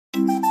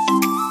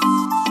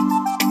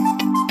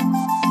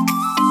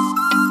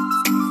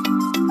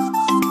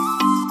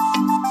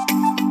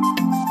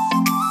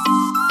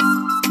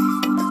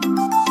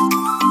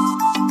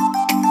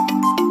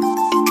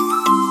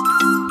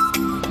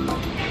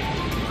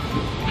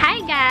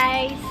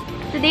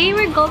guys! Today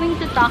we're going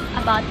to talk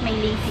about my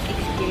Lasik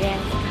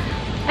experience.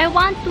 I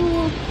want to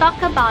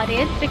talk about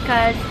it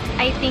because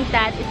I think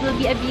that it will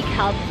be a big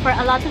help for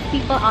a lot of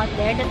people out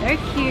there that are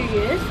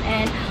curious,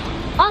 and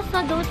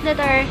also those that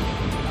are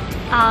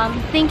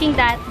thinking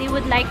that they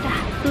would like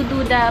to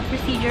do the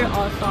procedure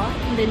also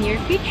in the near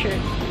future.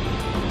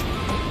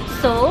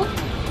 So,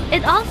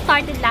 it all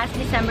started last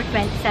December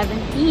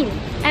 2017.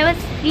 I was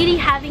really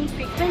having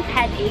frequent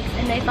headaches,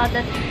 and I thought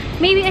that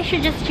maybe I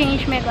should just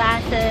change my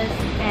glasses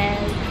and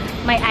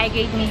my eye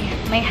grade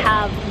may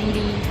have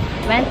really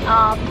went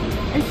up.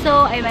 And so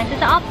I went to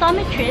the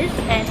optometrist,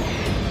 and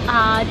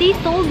they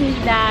told me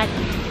that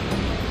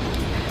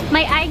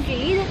my eye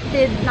grade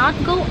did not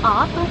go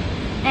up,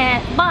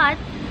 but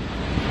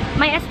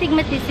my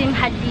astigmatism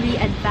had really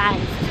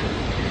advanced.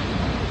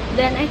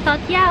 Then I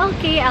thought, yeah,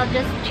 okay, I'll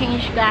just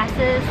change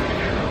glasses.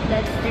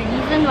 That's the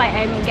reason why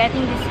I'm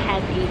getting these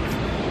headaches.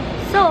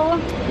 So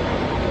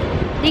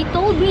they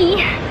told me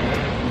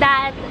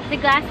that the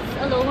glasses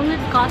alone would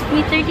cost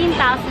me 13,000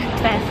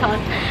 pesos.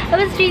 I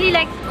was really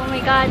like, oh my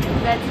god,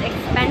 that's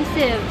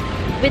expensive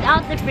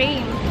without the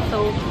frame.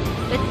 So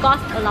it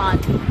cost a lot.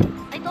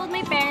 I told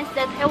my parents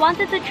that I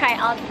wanted to try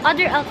out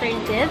other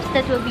alternatives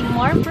that will be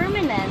more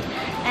permanent,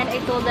 and I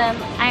told them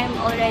I'm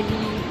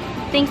already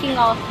thinking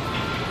of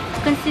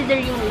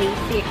considering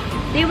LASIK.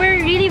 They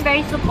were really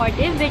very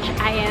supportive, which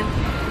I am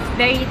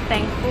very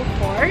thankful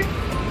for.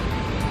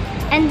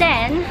 And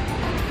then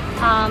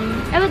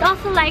I would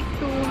also like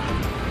to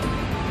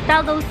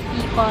tell those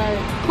people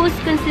who's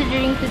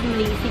considering to do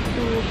LASIK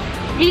to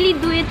really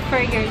do it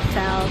for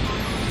yourself.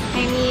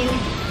 I mean,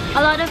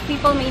 a lot of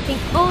people may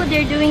think, oh,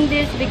 they're doing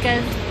this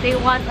because they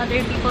want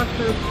other people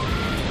to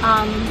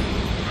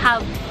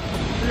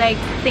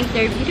think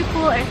they're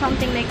beautiful or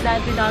something like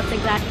that without the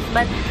glasses.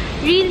 But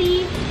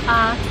really,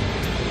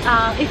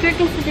 if you're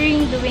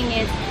considering doing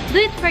it, do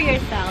it for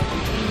yourself.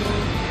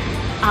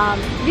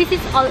 This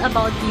is all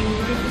about you.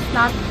 This is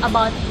not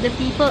about the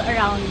people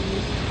around you.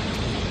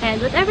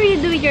 And whatever you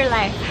do with your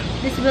life,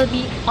 this will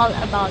be all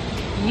about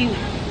you.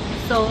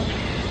 So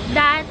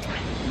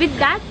with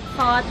that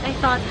thought, I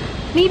thought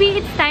maybe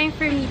it's time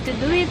for me to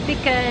do it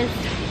because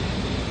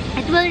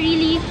it will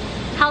really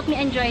help me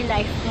enjoy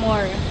life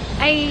more.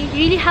 I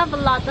really have a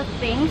lot of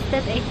things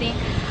that I think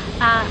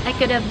I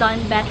could have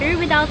done better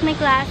without my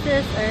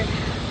glasses,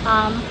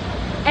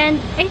 and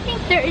I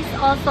think there is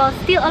also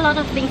still a lot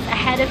of things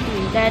ahead of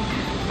me that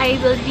I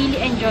will really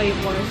enjoy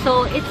more.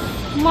 So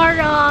it's more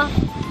of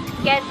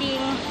getting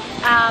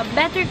a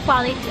better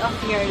quality of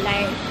your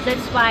life.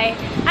 That's why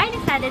I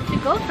decided to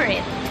go for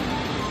it.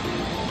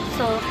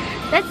 So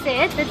that's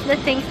it. That's the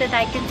things that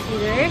I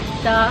consider.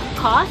 The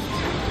cost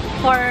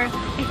for,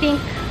 I think,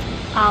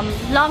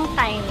 long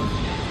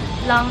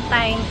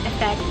time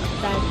effect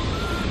of that,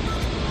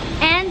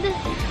 and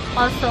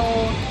also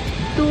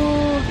to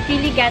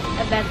really get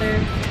a better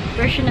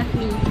version of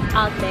me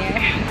out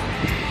there.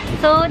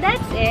 So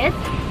that's it.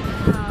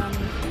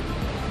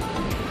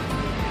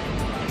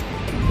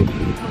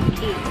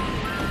 Okay,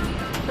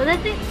 so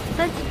that's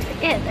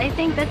it. I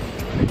think that's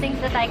the things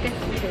that I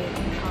consider.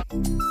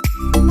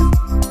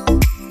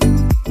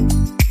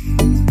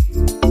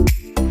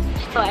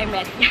 So I'm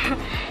ready.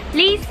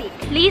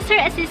 LASIK,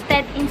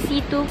 laser-assisted in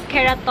situ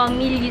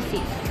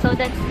keratomileusis. So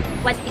that's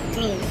what it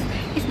means.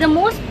 It's the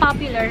most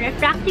popular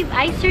refractive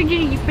eye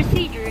surgery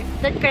procedure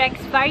that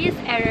corrects various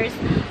errors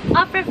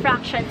of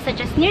refraction such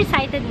as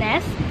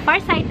nearsightedness,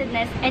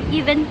 farsightedness, and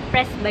even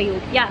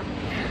presbyopia.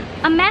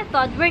 A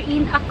method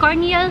wherein a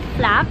corneal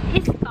flap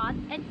is cut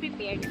and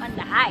prepared on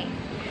the eye.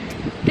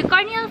 The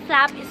corneal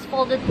flap is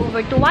folded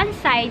over to one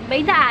side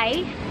by the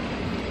eye.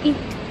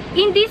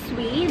 In this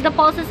way, the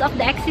pulses of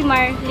the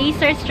excimer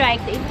laser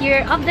strike the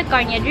interior of the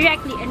cornea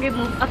directly and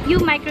remove a few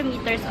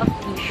micrometers of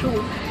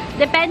tissue,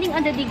 depending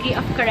on the degree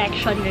of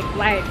correction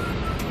required.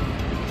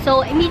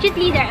 So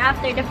immediately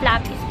thereafter, the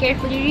flap is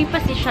carefully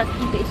repositioned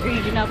into its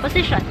original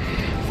position.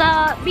 So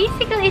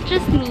basically, it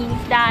just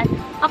means that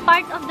a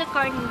part of the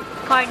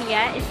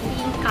cornea is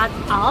being cut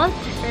out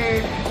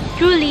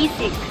through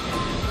LASIK,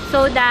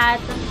 so that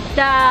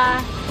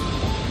the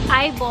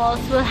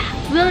eyeballs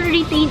will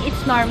retain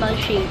its normal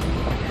shape.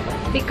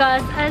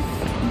 Because as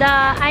the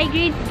eye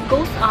grade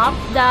goes up,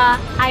 the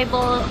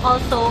eyeball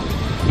also,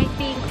 I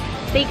think,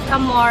 takes a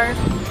more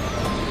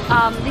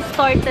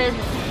distorted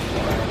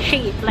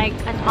shape, like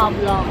an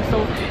oblong.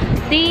 So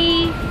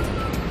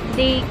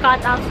they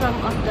cut out some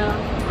of the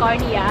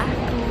cornea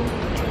to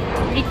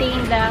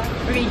retain the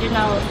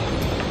original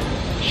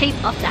shape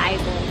of the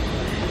eyeball.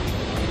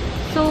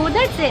 So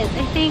that's it.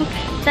 I think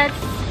that's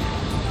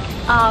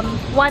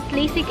what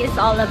LASIK is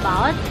all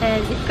about,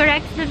 and it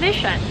corrects the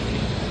vision.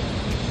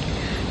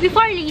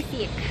 Before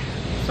LASIK,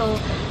 so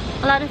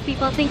a lot of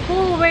people think,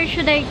 oh, where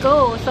should I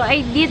go? So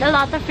I did a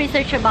lot of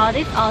research about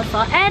it also,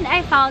 and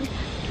I found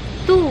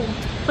two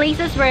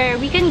places where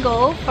we can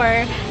go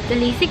for the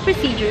LASIK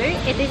procedure.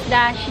 It is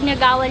the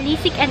Shinagawa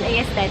LASIK and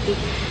Eye Aesthetic.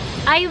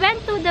 I went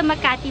to the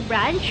Makati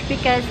branch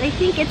because I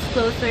think it's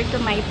closer to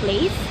my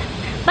place,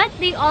 but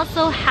they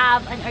also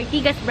have an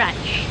Ortigas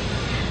branch.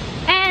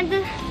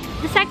 And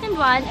the second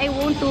one, I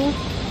went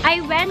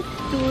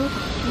to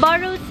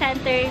Borough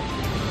Center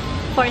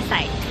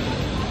Forsyth.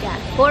 Yeah,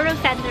 Borough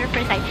Center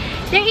Forsyth.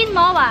 They're in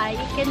MOA.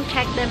 You can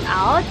check them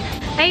out.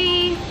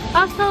 I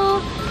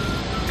also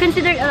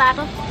considered a lot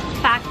of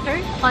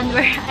factors on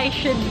where I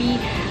should be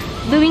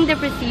doing the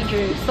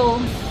procedure. So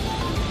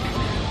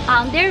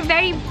they're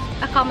very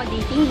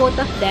accommodating, both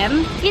of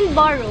them. In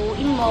Borough,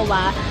 in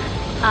MOA,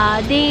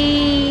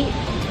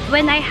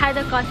 when I had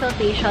a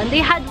consultation, they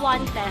had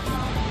one test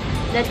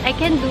that I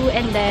can do,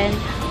 and then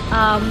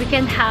we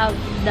can have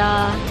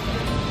the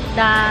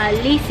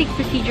Lasik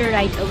procedure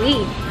right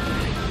away.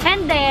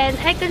 And then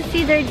I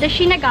considered the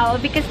Shinagawa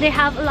because they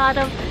have a lot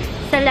of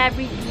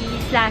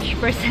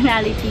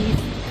celebrities/personalities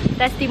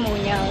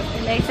testimonials,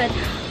 and I said,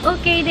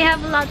 okay, they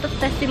have a lot of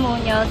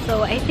testimonials,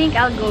 so I think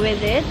I'll go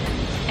with it.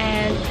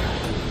 And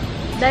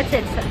that's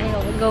it. So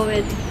I'll go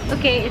with,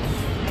 okay,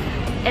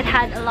 it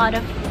had a lot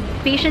of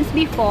patients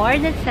before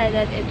that said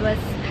that it was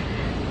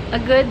a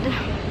good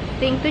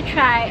thing to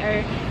try,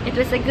 or it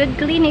was a good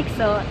clinic,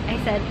 so I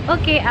said,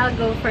 okay, I'll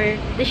go for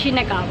the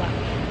Shinagawa.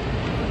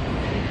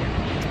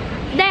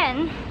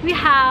 Then we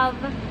have,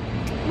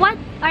 what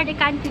are the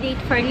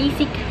candidates for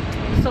Lasik?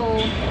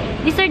 So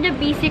these are the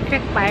basic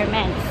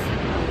requirements.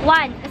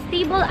 1, a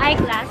stable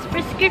eyeglass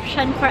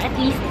prescription for at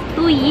least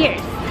 2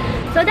 years.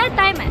 So that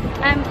time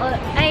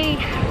I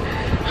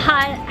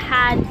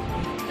had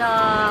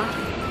the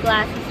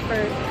glasses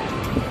for,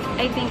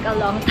 I think, a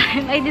long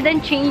time. I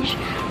didn't change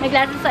my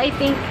glasses, so I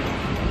think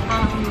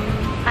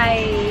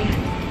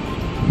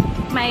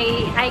my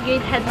eye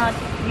grade had not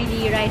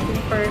really risen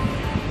for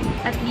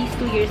at least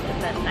 2 years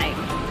at that time.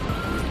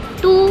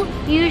 2,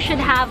 you should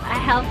have a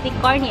healthy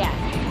cornea.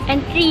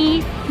 And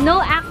 3,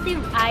 no active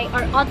eye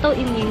or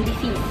autoimmune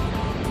disease.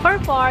 For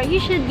 4, you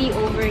should be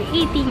over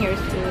 18 years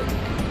old.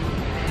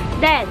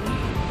 Then,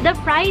 the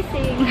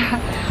pricing.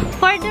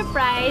 For the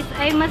price,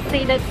 I must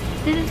say that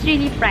this is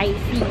really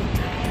pricey.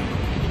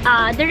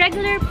 The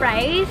regular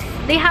price,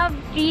 they have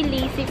 3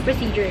 Lasik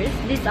procedures.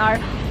 These are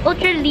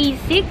Ultra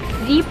Lasik,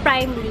 Z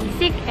Prime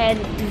Lasik, and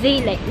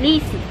Z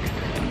Lasik.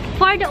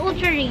 For the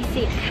Ultra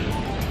Lasik,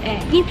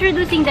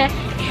 introducing the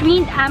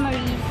Schmidt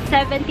Amory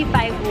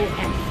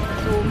 75OS.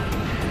 So,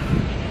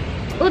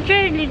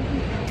 Ultra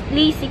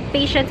Lasik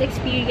patients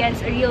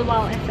experience a real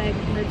wow effect.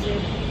 That's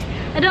it.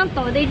 I don't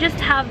know. They just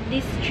have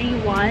this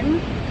 3-1. I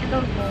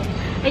don't know.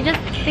 I just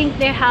think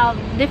they have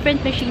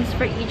different machines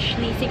for each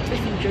Lasik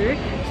procedure.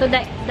 So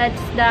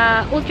that's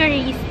the Ultra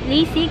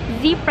Lasik,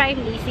 Z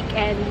Prime Lasik,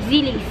 and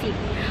Z Lasik.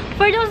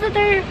 For those that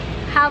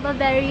have a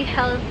very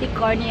healthy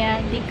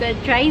cornea, they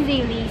could try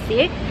Z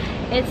Lasik.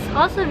 It's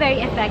also very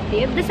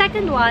effective. The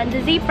second one,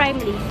 the Z Prime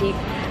Lasik,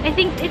 I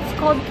think it's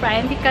called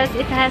Prime because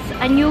it has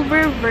a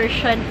newer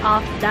version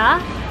of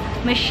the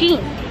machine.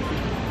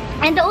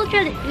 And the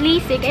Ultra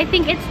Lasik, I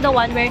think it's the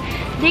one where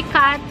they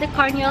cut the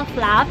corneal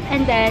flap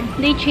and then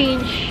they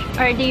change,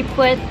 or they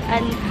put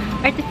an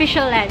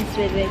artificial lens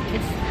with it.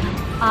 It's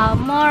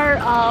more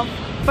of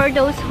for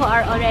those who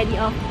are already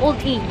of old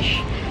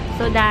age,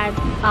 so that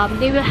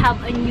they will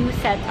have a new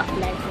set of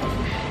lenses.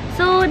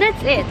 So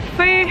that's it.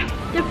 For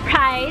the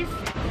price,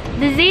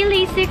 the Z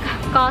Lasik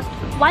cost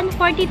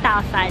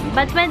 140,000,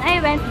 but when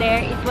I went there,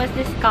 it was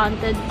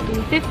discounted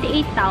to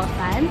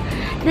 58,000.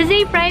 The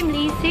Z Prime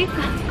Lasik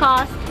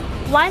cost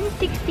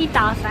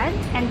 160,000,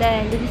 and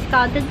then the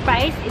discounted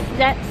price is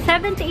that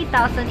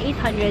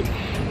 78,800,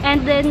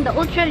 and then the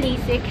Ultra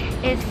Lasik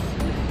is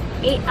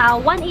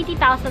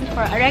 180,000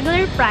 for a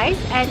regular price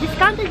and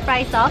discounted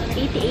price of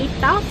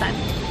 88,000.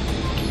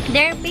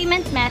 Their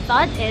payment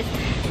method is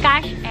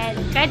cash and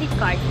credit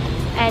card,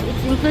 and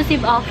it's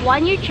inclusive of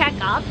 1-year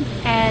checkup,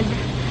 and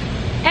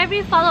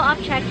every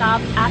follow-up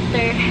checkup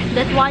after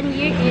that 1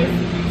 year is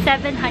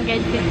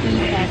 750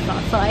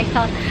 pesos. So I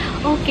thought,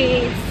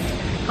 okay, it's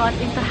cut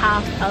into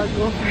half, I'll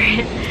go for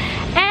it.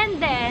 And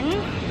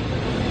then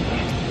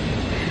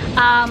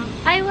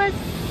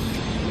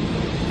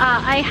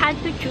I had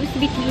to choose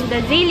between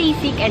the Z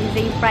Lasik and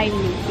Z Prime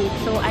Lasik.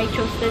 So I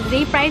chose the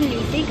Z Prime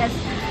Lasik as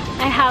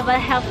I have a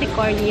healthy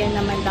cornea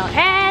naman daw.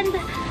 And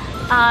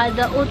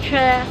the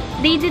Ultra,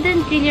 they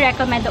didn't really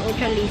recommend the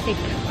Ultra Lasik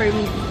for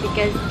me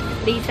because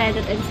they said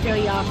that I'm still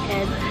young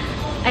and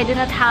I do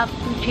not have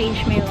to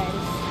change my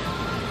lens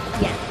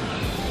yet.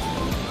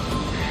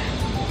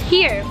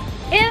 Here,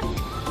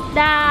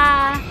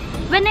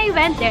 when I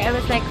went there, I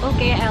was like,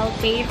 okay, I'll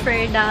pay for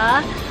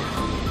the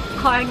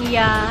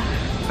cornea,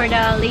 for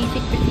the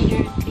Lasik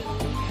procedure fee.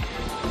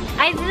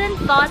 I didn't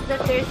thought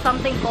that there's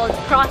something called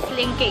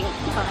cross-linking.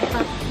 So I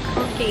thought,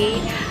 okay,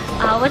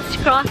 what's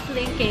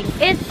cross-linking?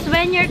 It's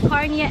when your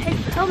cornea is,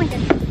 oh my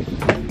god.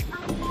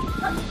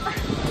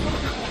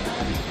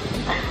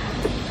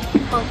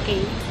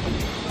 Okay.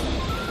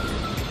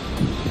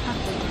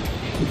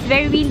 It's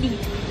very windy.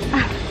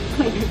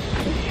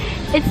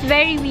 It's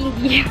very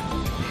windy.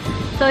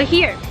 So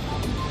here,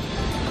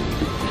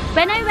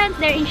 when I went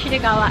there in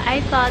Shinagawa,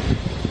 I thought,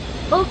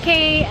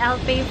 okay, I'll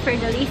pay for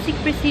the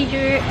Lasik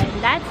procedure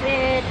and that's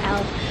it.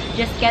 I'll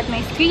just get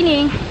my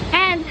screening.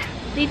 And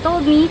they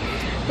told me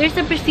there's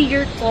a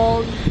procedure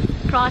called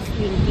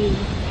cross-linking.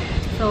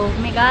 So, oh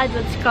my god,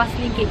 what's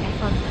cross-linking? I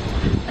thought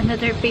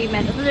another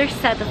payment, another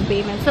set of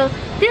payments. So,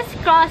 this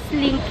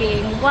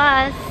cross-linking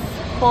was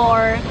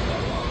for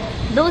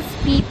those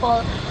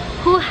people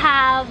who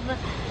have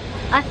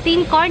a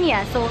thin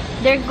cornea. So,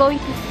 they're going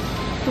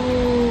to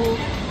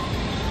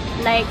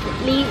like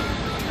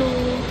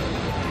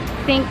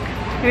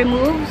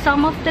remove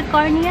some of the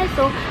cornea.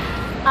 So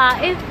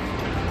if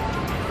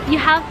you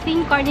have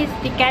thin corneas,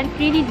 they can't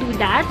really do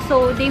that,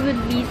 so they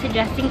would be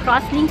suggesting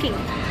cross-linking.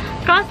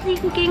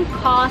 Cross-linking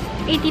costs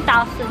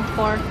 80,000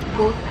 for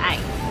both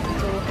eyes,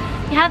 so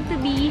you have to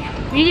be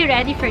really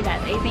ready for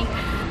that. I think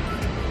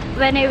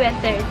when I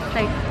went there, it's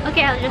like,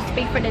 okay, I'll just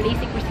pay for the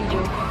Lasik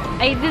procedure.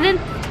 I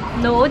didn't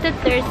know that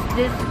there's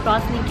this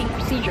cross-linking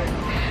procedure.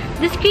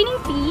 The screening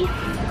fee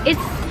is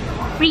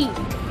free,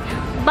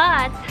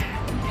 but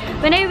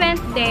when I went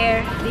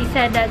there, they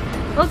said that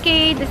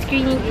okay, the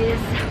screening is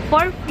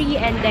for free,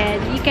 and then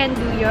you can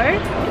do your,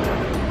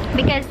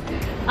 because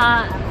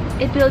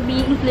it will be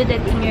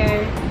included in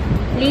your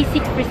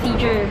Lasik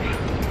procedure,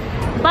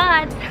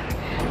 but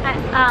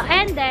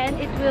and then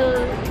it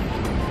will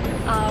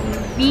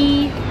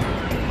be,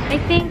 I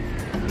think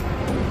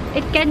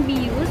it can be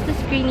used, the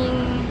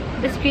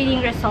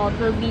screening result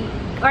will be,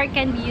 or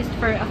can be used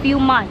for a few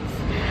months.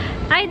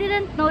 I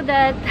didn't know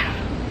that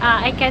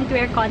I can't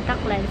wear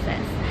contact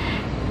lenses.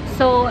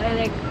 So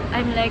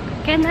I'm like,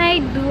 can I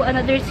do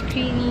another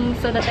screening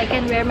so that I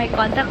can wear my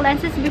contact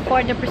lenses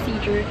before the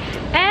procedure?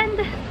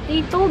 And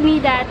they told me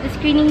that the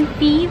screening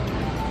fee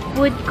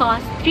would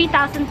cost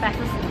 3,000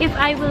 pesos if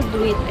I will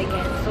do it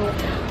again. So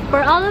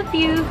for all of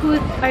you who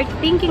are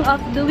thinking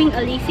of doing a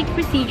Lasik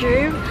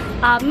procedure,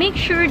 make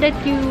sure that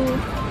you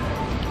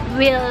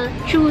will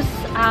choose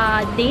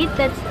a date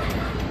that's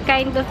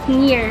kind of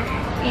near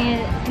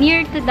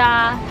to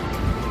the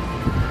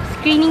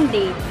screening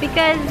date,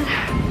 because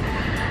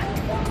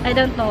I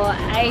don't know,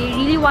 I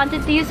really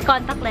wanted to use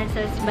contact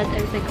lenses, but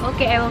I was like,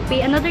 okay, I will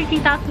pay another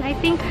 3,000. I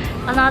think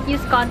I'll not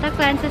use contact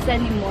lenses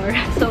anymore.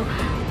 So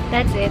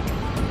that's it.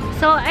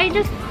 So I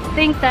just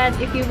think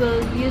that if you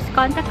will use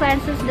contact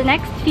lenses the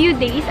next few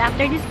days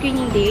after the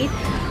screening date,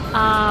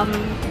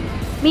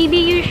 maybe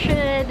you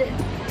should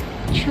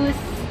choose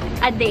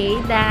a day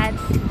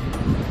that's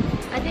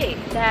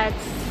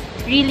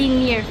really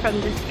near from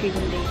the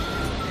screening date.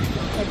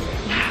 That's it.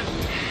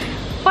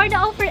 For the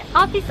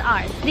office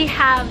hours, they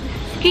have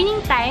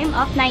screening time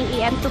of 9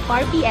 AM to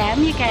 4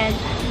 PM. You can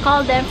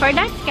call them for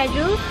that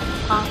schedule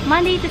of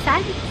Monday to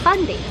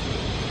Sunday.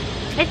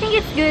 I think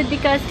it's good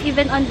because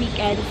even on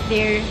weekends,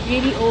 they're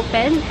really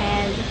open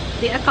and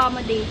they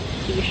accommodate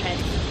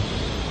patients.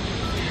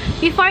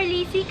 Before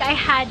Lasik, I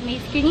had my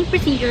screening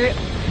procedure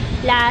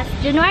last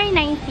January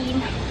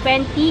 19,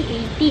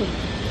 2018.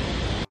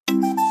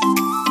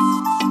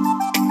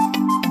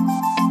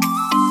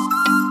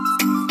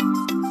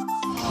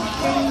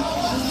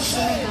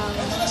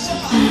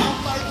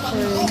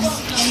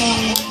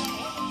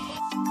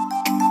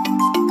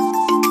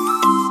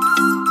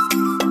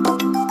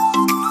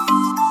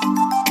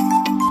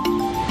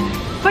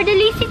 For the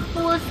Lasik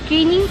full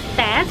screening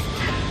test,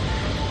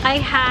 I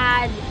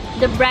had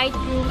the bright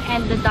room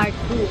and the dark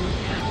room.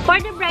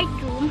 For the bright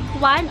room,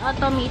 1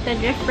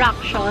 automated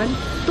refraction,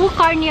 2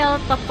 corneal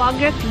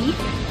topography,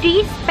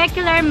 3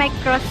 specular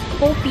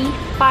microscopy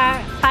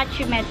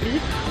patchometry,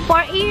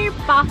 4 ear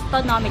puff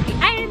tonometry.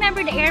 I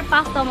remember the ear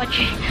puff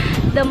tonometry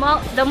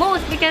the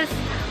most because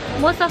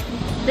most of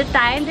the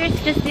time there's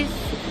just this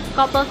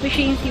couple of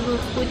machines. You will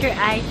put your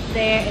eyes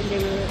there and they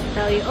will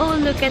tell you, oh,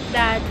 look at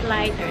that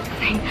light or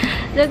something.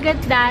 Look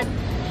at that,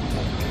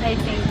 I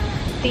think,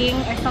 thing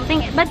or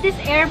something. But this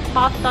air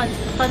puff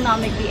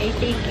tonometry, I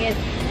think it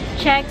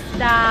checks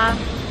the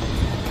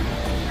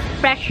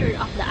pressure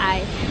of the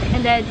eye,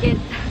 and then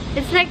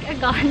it's like a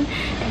gun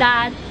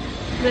that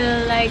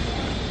will like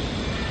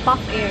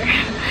puff air.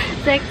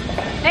 It's like,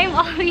 I'm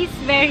always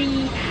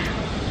very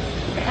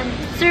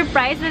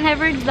surprised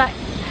whenever the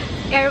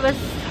air was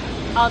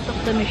out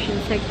of the machine.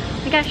 It's like,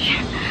 oh my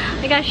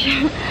gosh,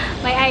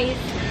 my eyes,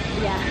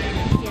 yeah.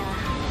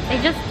 I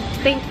just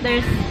think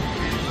there's,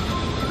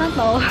 I don't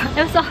know,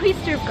 I was always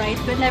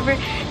surprised whenever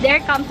the air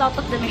comes out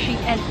of the machine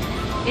and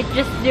it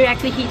just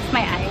directly hits my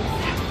eyes,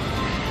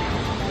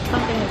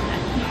 something like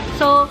that.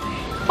 So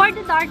for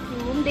the dark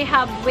room, they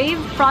have wave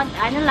front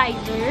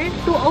analyzer,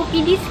 2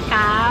 OPD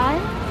scan,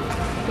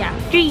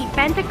 3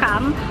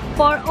 pentacam,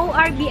 4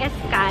 ORBS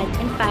scan,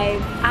 and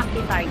 5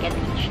 active target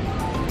vision.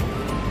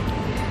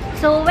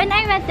 So when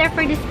I went there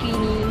for the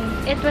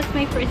screening, it was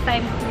my first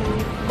time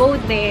to go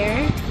there,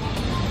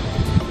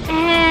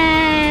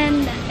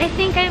 and I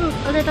think I'm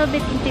a little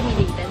bit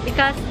intimidated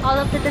because all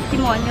of the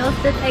testimonials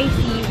that I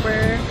see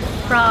were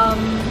from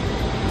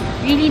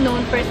really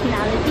known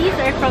personalities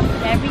or from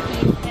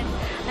celebrities, and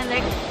I'm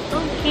like,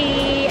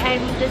 okay,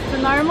 I'm just a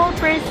normal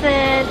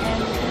person,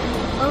 and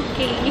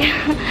okay.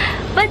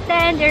 But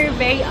then they're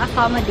very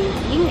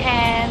accommodating,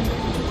 and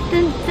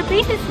the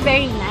place is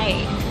very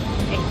nice.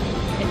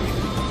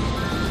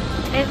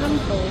 I don't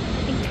know, I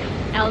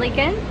think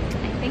elegant.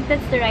 I think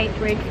that's the right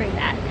word for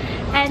that.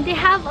 And they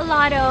have a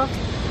lot of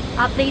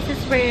places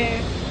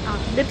where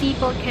the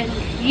people can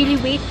really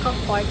wait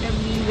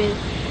comfortably with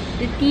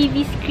the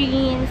TV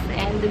screens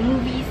and the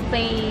movies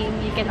playing.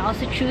 You can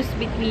also choose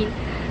between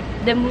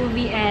the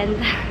movie and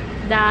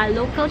the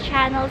local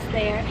channels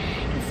there.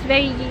 It's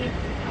very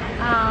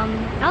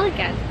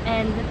elegant,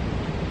 and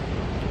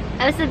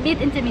I was a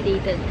bit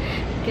intimidated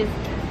because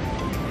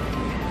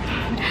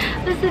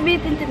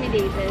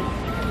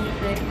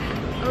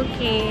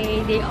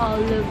okay, they all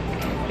look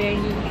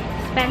very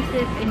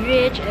expensive and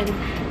rich, and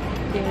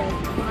they're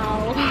like,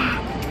 wow.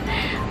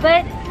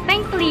 But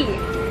thankfully,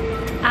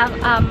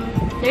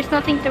 there's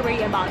nothing to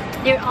worry about.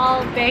 They're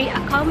all very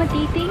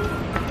accommodating.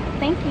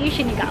 Thank you,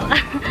 Shinigawa.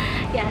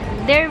 Yeah,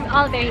 they're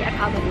all very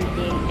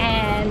accommodating,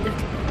 and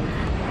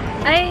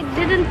I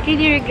didn't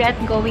really regret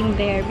going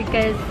there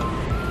because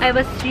I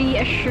was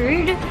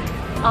reassured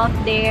of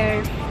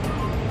their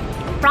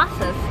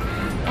process.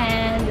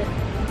 And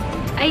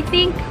I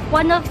think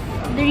one of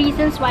the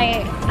reasons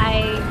why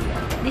I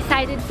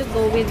decided to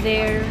go with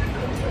their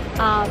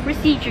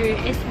procedure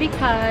is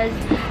because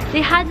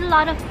they had a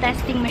lot of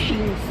testing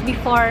machines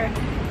before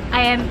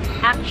I am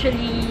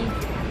actually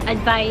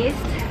advised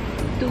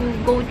to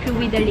go through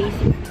with the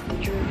Lasik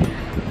procedure.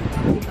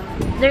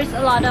 There's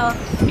a lot of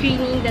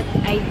screening that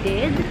I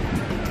did.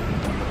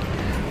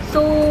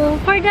 So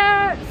for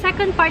the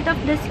second part of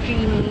the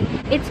screening,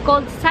 it's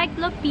called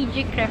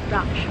cyclopedic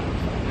refraction.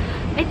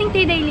 I think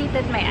they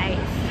dilated my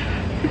eyes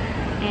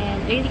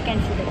and I really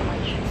can't see that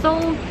much.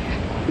 So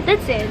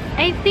that's it.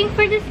 I think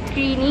for the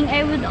screening,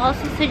 I would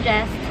also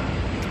suggest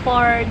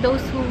for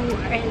those who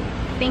are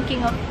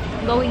thinking of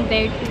going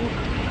there to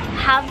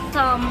have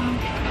some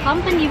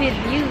company with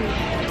you,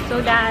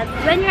 so that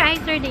when your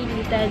eyes are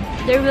dilated,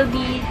 there will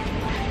be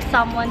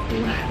someone to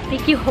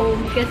take you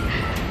home. Because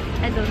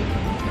I don't know,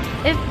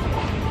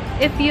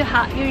 if you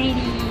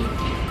really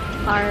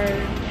are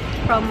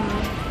from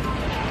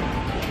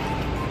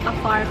a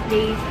far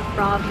place, a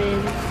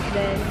province,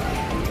 then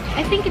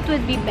I think it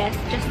would be best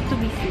just to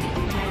be safe.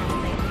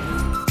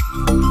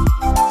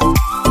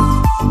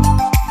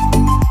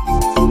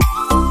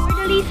 For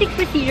the Lasik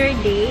procedure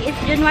day, it's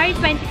January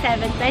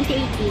 27,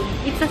 2018.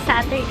 It's a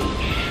Saturday.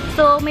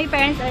 So my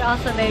parents are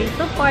also very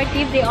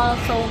supportive. They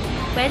also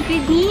went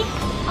with me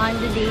on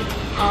the date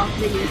of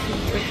the Lasik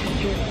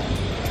procedure.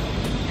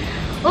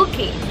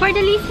 Okay, for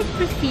the Lasik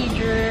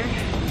procedure,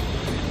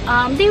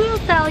 they will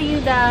tell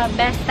you the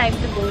best time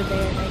to go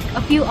there, like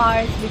a few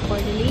hours before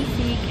the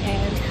Lasik,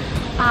 and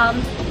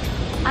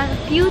a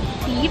few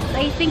tips.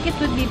 I think it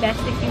would be best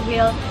if you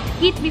will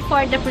eat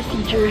before the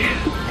procedure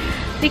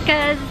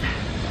because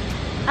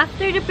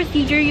after the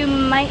procedure you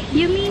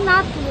may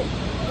not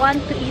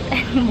want to eat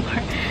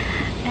anymore,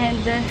 and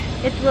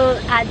it will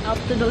add up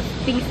to those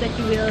things that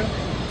you will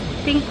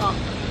think of.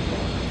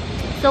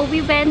 So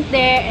we went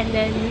there and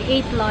then we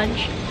ate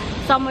lunch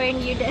somewhere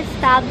near the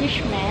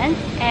establishment,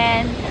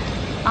 and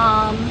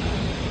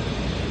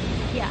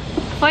yeah,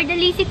 for the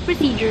Lasik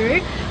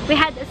procedure we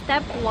had a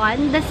step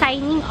 1, the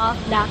signing of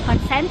the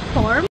consent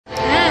form.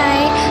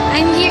 Hi,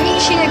 I'm here in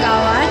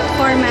Shinagawa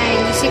for my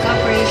Lasik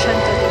operation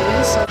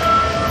today. So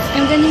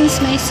I'm gonna use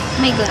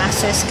my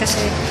glasses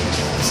kasi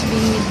it's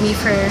been with me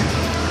for a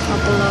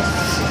couple of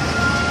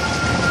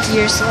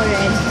years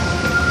already.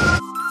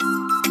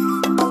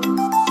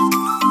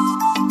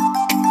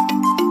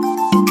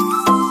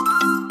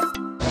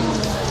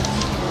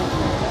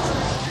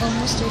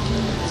 Almost 30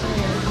 minutes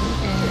already,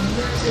 and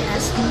they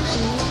asked me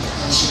to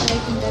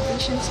write in the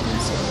patient's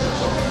consent.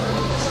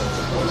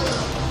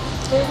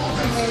 Their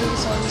waiting area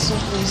is always so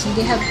crazy.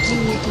 They have 3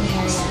 waiting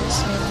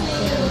areas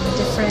with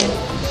different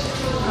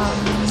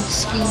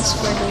screens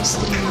for those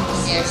 3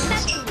 waiting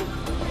areas.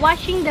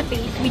 Washing the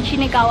face with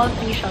Shinagawa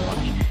facial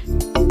wash.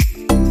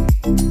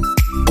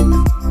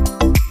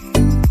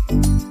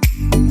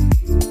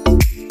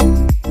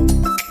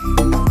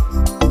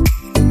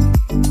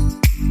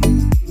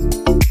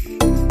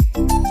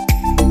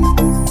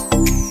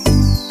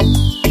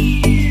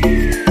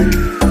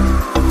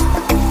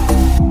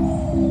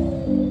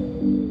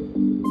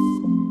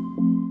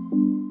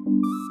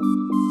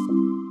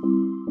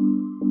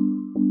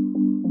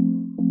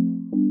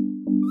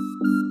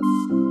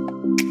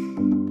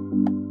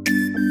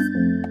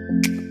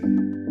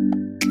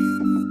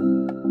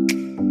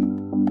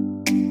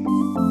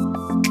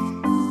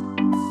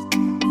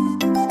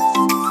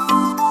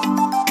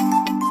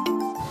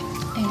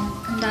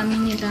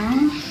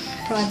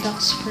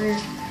 Products for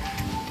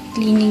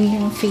cleaning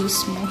yung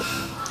face mo.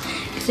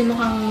 Kasi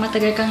mukhang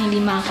matagal kang hindi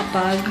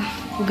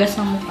makakapag-hugas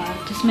ng mukha.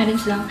 Tapos meron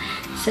silang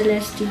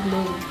Celeste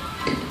Glow.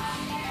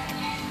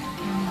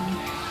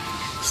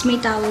 Tapos may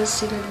towels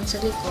sila dun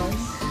sa likod.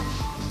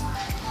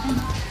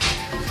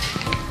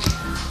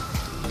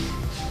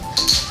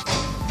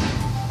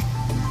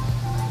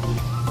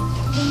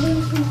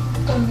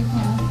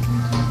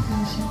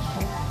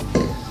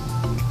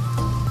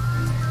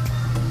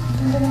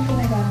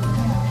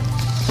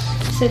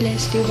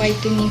 Celeste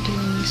Whitening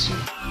Cleaning Soap.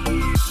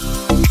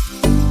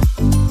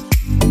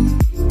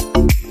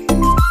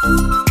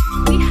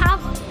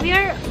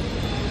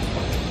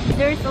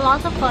 There's a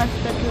lot of us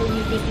that will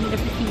be taking the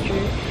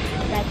procedure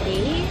that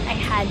day. I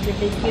had the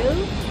video,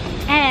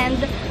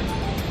 and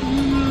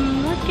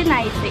what can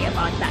I say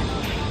about that?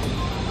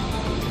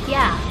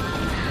 Yeah,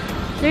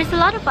 there's a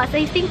lot of us.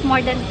 I think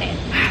more than 10.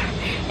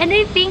 And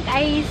I think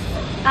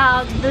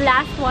the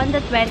last one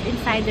that went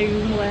inside the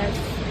room was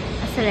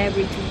a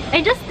celebrity.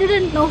 I just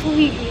didn't know who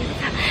he is.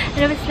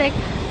 And I was like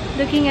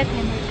looking at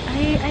him.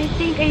 I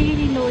think I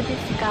really know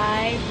this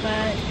guy,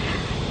 but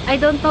I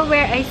don't know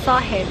where I saw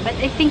him. But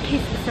I think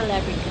he's a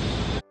celebrity.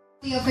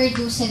 We offer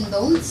do's and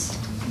don'ts.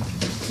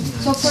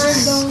 So for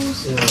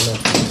those...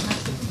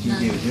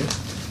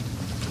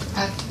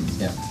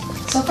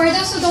 So for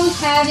those who don't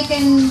have, you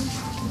can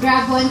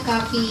grab one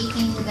copy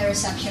in the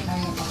reception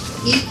area.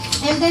 Okay?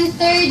 And then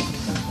third,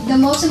 the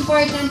most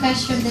important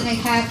question that I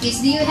have is,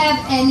 do you have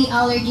any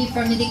allergy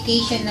for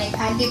medication like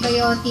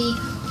antibiotic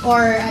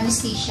or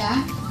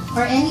anesthesia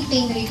or any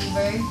pain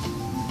reliever?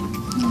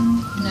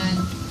 None.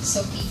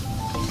 So okay.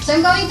 So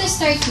I'm going to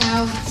start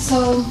now.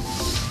 So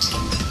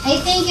I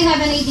think you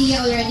have an idea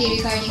already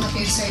regarding of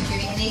your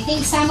surgery, and I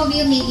think some of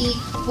you maybe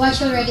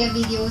watch already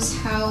videos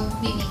how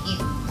we make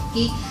it.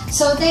 Okay?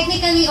 So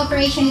technically,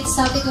 operation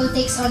itself, it will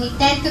take only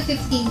 10 to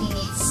 15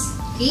 minutes.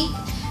 Okay?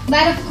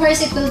 But of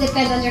course, it will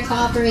depend on your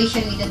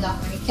cooperation with the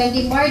doctor. It can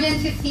be more than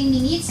 15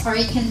 minutes or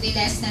it can be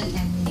less than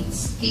 10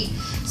 minutes. Okay?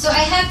 So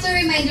I have 2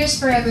 reminders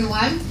for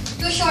everyone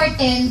to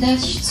shorten the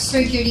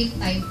surgery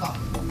time po.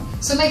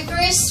 So my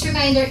first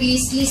reminder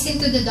is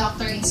listen to the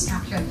doctor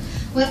instruction.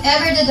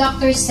 Whatever the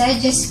doctor said,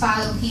 just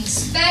follow him.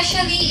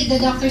 Especially if the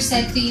doctor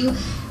said to you,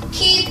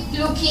 keep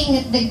looking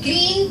at the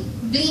green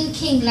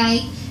blinking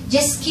light.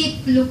 Just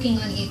keep looking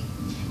on it.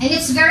 And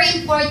it's very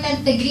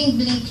important, the green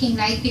blinking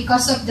light,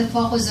 because of the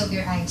focus of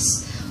your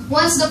eyes.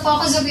 Once the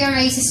focus of your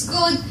eyes is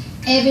good,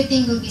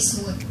 everything will be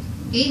smooth.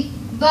 Okay?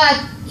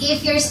 But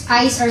if your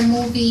eyes are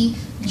moving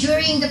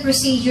during the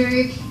procedure,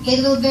 it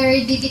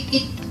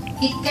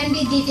can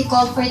be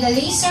difficult for the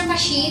laser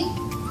machine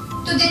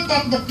to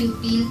detect the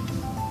pupil.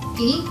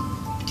 Okay?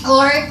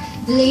 Or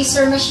the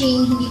laser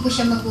machine, hindi po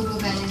siya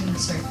magbubuga ng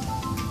laser.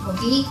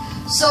 Okay?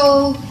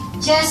 So,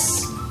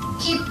 just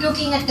keep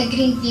looking at the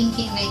green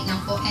blinking light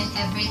lang po, and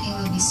everything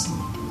will be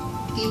smooth.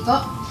 Okay po?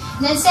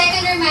 Then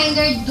second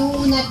reminder,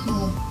 do not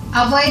move.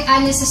 Avoid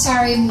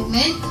unnecessary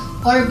movement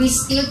or be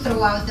still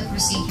throughout the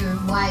procedure.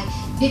 Why?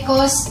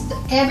 Because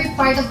every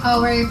part of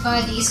our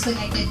body is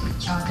connected to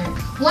each other.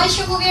 Once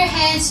you move your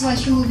hands,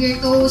 once you move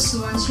your toes,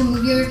 once you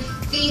move your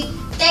feet,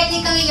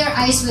 technically your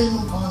eyes will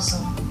move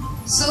also.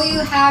 So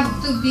you have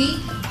to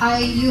be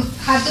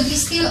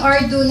still,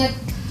 or do not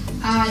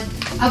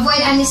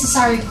avoid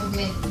unnecessary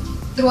movement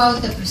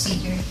throughout the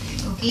procedure.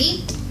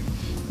 Okay?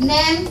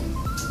 Then,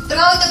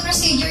 throughout the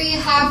procedure, you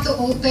have to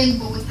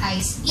open both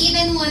eyes.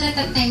 Even one at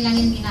a time lang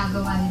yung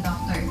ginagawa ni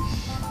doctor.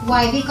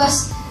 Why?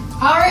 Because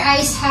our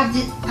eyes have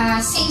the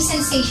same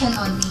sensation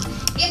only.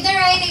 If the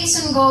right eye is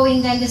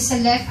ongoing, then the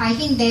left eye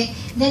hindi,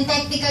 then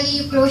technically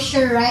you close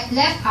your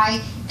left eye,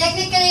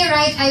 technically your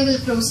right eye will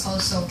close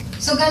also.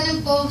 So,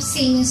 ganun po,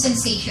 same yung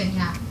sensation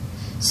niya.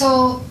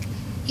 So,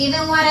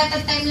 even one at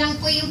a time lang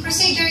po yung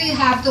procedure, you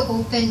have to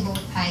open both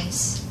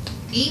eyes.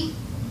 Okay?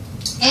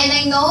 And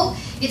I know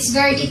it's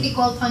very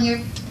difficult on your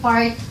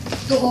part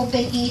to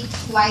open it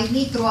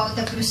widely throughout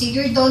the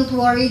procedure. Don't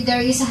worry,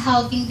 there is a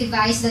helping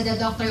device that the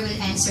doctor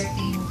will answer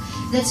to you.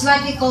 That's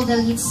what we call the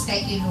lead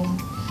speculum.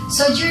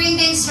 So during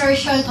the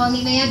insertion, only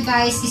my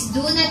advice is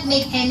do not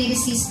make any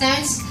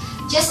resistance.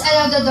 Just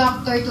allow the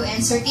doctor to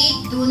insert it.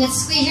 Do not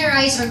squeeze your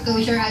eyes or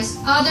close your eyes.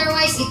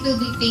 Otherwise, it will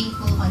be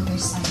painful on your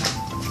side.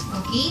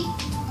 Okay?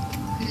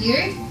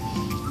 Clear?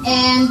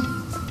 And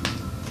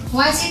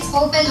once it's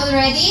open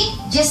already,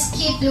 just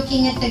keep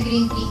looking at the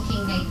green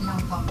blinking light lang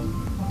po.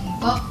 Okay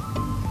po?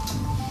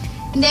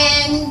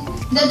 Then,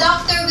 the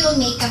doctor will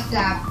make a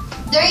flap.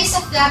 There is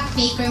a flap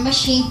maker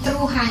machine,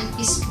 through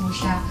handpiece po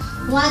siya.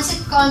 Once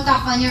it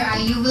contact on your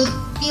eye, you will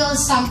feel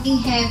something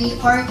heavy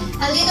or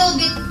a little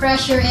bit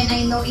pressure, and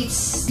I know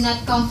it's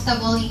not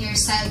comfortable in your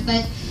side,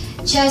 but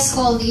just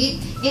hold it.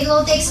 It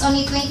will take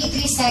only 23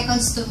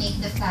 seconds to make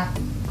the flap.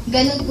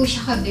 Ganun po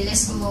siya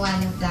kabilis gumawa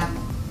ng flap.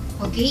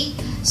 Okay?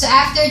 So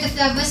after the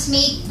flap was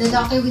made, the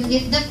doctor will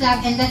lift the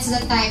flap, and that's the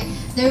time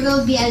there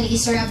will be a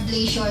laser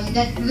ablation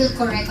that will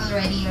correct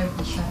already your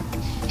vision.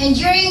 And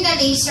during the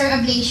laser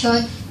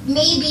ablation,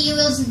 maybe you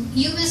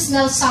will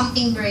smell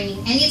something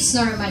burning, and it's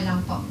normal lang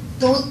po.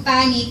 Don't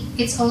panic,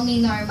 it's only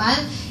normal.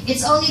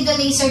 It's only the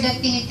laser that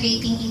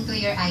penetrating into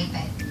your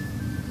iPad.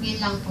 Yun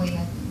lang po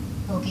yan.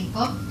 Okay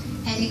po?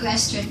 Any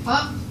question po?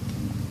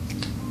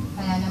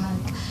 Wala naman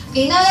po.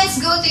 Okay, now let's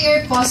go to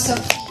your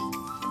post-op.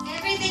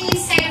 Everything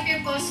inside of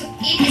your post-op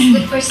kit is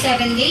good for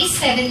 7 days,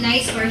 7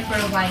 nights, or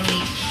for 1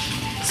 week.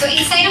 So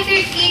inside of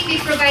your kit, we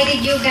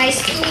provided you guys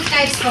 2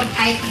 types of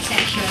eye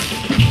protection.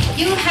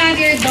 You have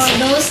your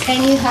goggles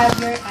and you have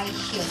your eye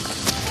shield.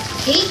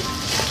 Okay?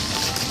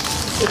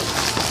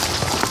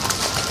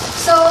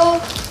 So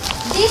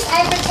this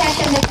eye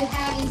protection that you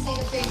have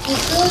inside of your kit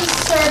will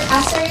serve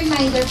as a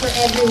reminder for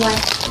everyone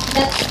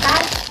that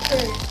after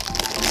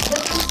the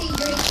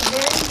procedure, it's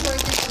very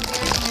important to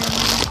wear your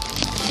mask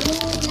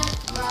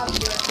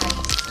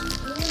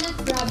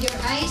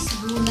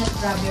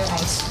rub your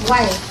eyes.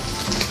 Why?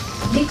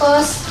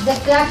 Because the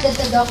cloth that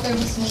the doctor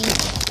was made,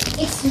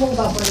 it's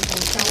movable po.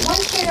 So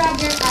once you rub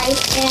your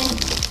eyes and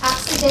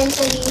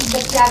accidentally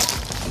the cloth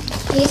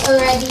is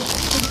already,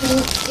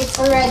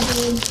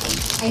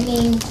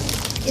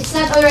 it's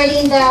not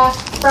already in the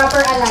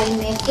proper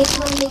alignment, it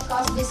will may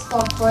cause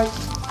discomfort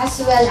as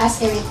well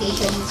as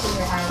irritation into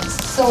your eyes.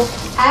 So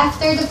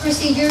after the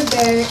procedure,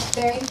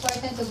 very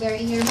important to bear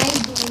in your mind,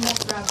 do not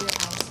rub your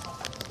eyes.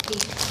 Okay.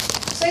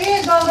 So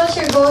your goggles,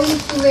 you're going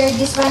to wear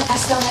this one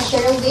as long as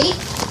you're awake.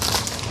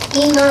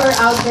 Indoor or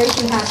outdoors,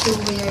 you have to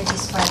wear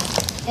this one.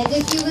 And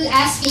if you will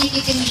ask me if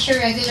you can use your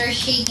regular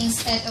shade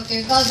instead of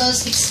your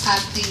goggles, it's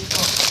up to you.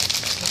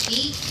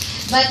 Okay?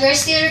 But we're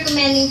still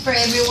recommending for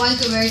everyone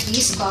to wear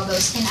these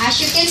goggles. And as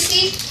you can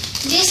see,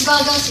 this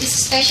goggles is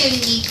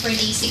especially made for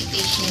LASIK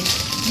patients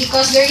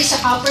because there is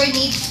an upper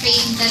lid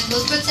frame that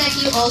will protect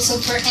you also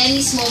for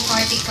any small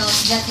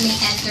particles that may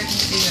enter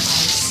into your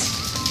eyes.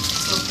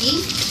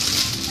 Okay?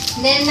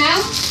 Then now,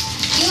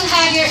 you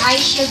have your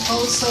eye shield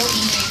also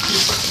in your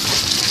teeth.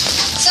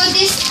 So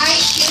this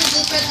eye shield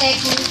will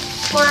protect you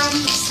from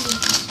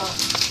sleeping po.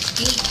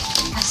 Okay?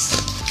 As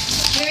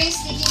during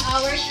sleeping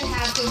hours, you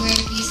have to wear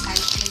this eye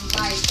shield.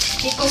 Why?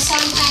 Because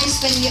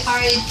sometimes when we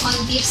are on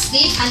deep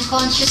sleep,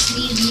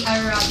 unconsciously we are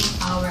rubbing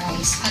our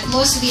eyes. At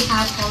most, we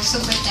have also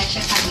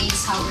protection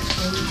against our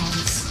own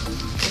hands.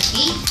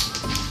 Okay?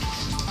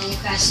 Any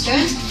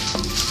question?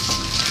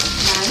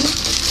 None?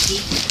 Okay.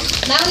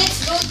 Now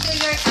let's go to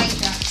your eye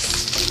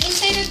drops.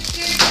 Inside of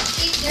your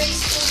teeth, there is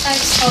two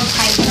types of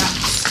eye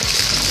drops.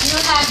 You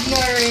have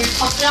your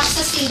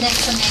ofloxacin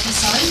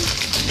dexamethasone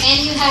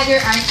and you have your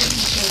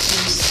artificial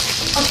tears.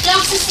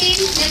 Ofloxacin,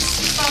 let's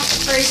talk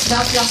first the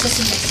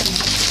ofloxacin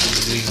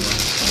dexamethasone.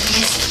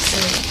 Yes,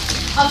 sorry.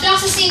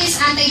 Ofloxacin is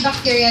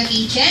antibacterial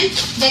agent.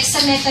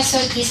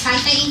 Dexamethasone is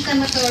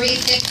anti-inflammatory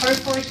effect or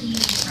for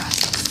healing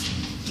process.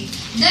 Okay.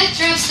 The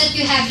drops that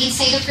you have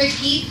inside of your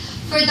teeth,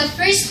 for the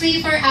first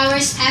 24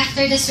 hours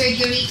after the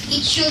surgery,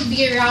 it should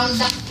be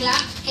round the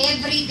clock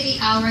every 3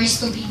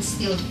 hours to be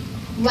instilled.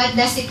 What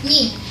does it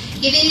mean?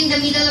 Even in the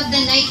middle of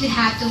the night, you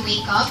have to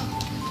wake up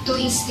to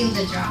instill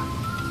the drop.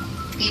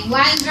 Okay, 1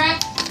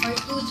 drop or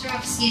 2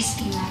 drops is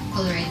enough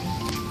already.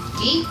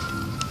 Okay?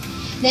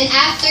 Then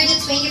after the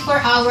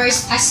 24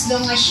 hours, as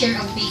long as you're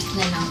awake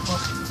na lang po.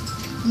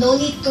 No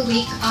need to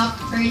wake up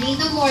early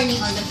in the morning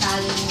on the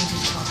following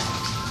week po.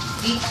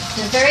 Okay?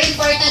 So very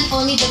important,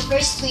 only the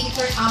first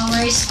 24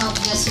 hours of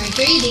the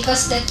surgery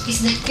because that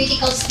is the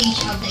critical stage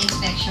of the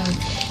infection.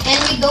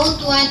 And we don't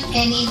want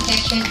any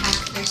infection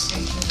after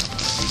surgery.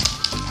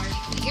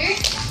 Here.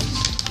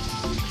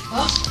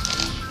 Oh.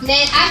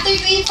 Then, after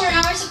 24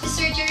 hours of the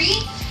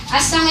surgery,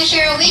 as long as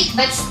you're awake,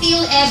 but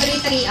still every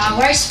 3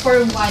 hours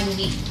for 1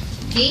 week.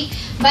 Okay?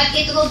 But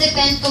it will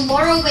depend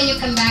tomorrow when you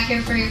come back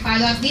here for your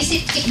follow-up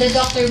visit if the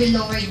doctor will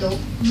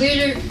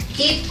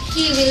if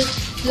he will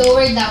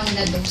lower down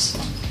the dose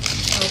po.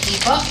 Okay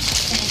po?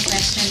 Any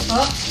question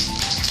po?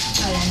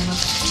 Wala naman.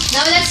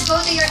 Now, let's go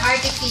to your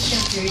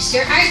artificial tears.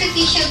 Your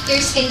artificial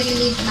tears can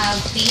relieve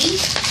mild pain,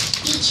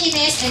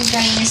 itchiness, and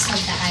dryness of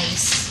the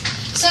eyes.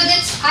 So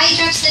that's eye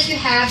drops that you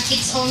have,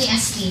 it's only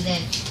as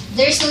needed.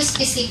 There's no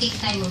specific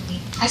time of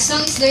it. As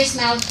long as there's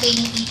mild pain,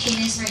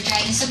 itchiness, or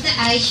dryness of the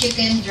eyes, you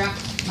can drop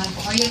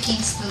or you can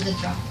still the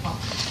drop po.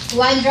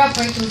 1 drop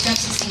or 2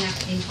 drops is enough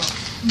din po.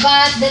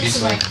 But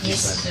that's what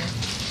is.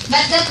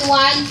 But that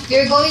one,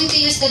 you're going to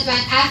use that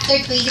one after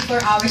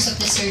 24 hours of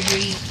the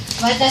surgery.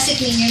 What does it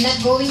mean? You're not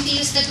going to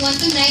use that one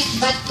tonight,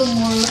 but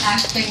tomorrow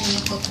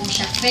afternoon po po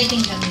siya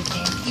pwedeng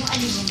gamitin. Yung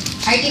ano yun?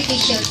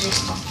 Artificial tears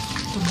po.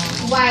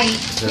 Tomorrow. Why?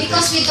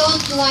 Because we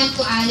don't want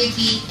to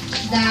alleviate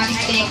the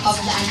effect of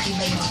the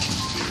antibiotic.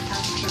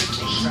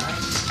 Okay.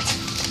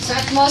 So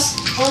at most,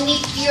 only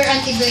pure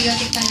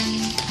antibiotic pa lang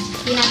yung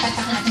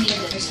pinatatak natin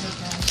yung tears with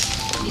drugs.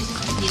 This is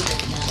the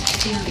favorite na.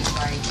 Ito yung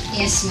required.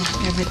 Yes, ma'am.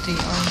 Every 3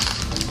 hours.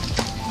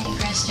 Any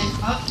question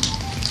po?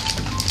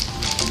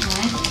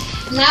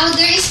 Now,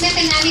 there is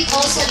mefenamic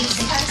also in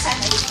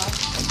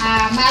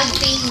mild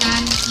pain,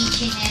 ma'am,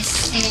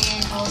 itchiness,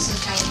 and also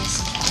dryness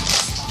of the eyes.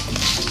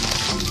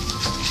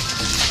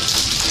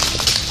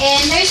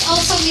 And there's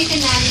also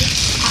mefenamic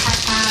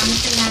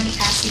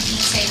acid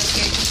inside of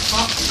your teeth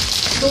po.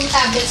 2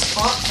 tablets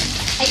po.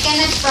 I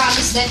cannot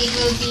promise that it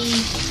will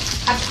be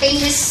a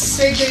painless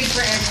surgery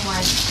for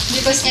everyone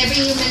because every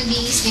human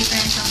being is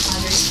different from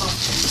others po.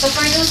 So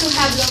for those who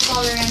have low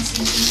tolerance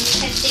in pain, you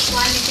can take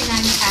 1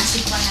 mefenamic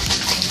acid 1 at a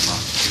time po.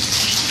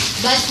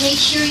 But make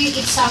sure you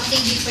eat something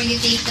before you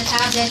take the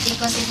tablet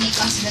because it may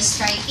cause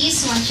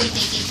gastritis once you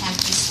take it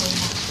empty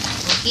stomach.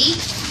 Okay?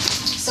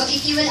 So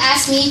if you will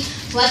ask me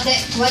what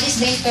is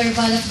the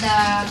interval of the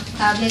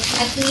tablet,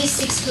 at least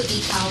 6 to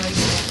 8 hours.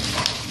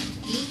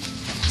 Okay?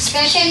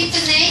 Especially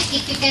tonight,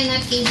 if you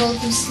cannot able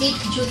to sleep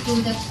due to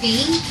the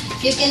pain,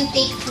 you can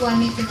take 1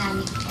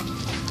 mefenamic po.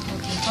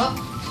 Okay po?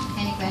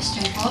 Any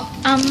question po?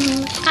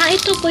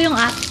 Ito po yung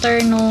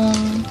after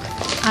nung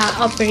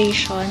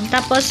operation.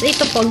 Tapos,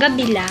 ito po,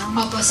 gabi lang.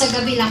 Opo, sa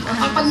gabi lang po.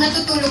 Kapag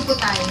natutulog po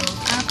tayo.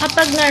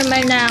 Kapag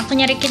normal na,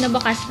 kunyari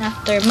kinubukasan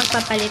after,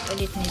 magpapalit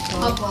ulit nito.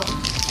 Opo.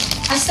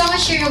 As long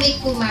as you're awake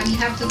po, ma'am, you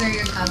have to wear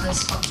your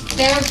goggles po.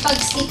 Pero pag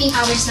sleeping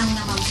hours lang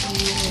naman po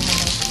yun.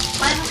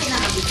 Paano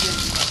kinakabit yun?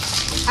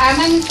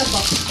 Ma'am, ito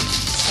po.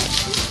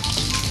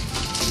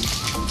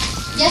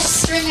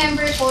 Just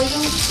remember po,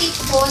 yung tip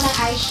po ng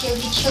eye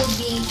shield, it should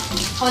be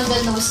on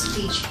the nose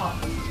bridge po.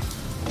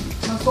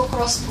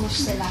 Magpo-cross po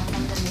sila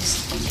on the nose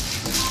bridge.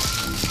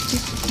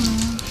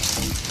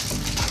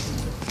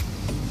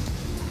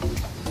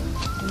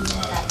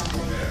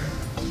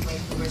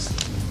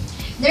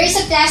 There is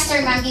a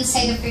plaster, ma'am,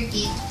 inside of your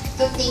teeth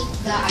to take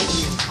the eye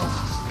shield po.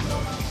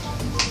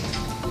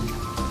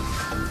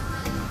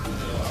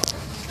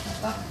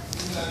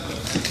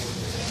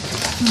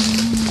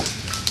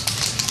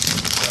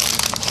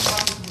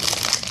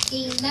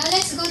 Okay, now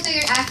let's go to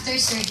your after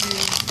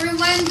surgery. For 1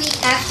 week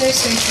after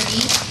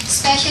surgery,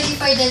 especially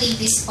for the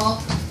ladies po,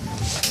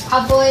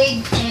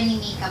 avoid any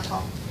makeup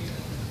po.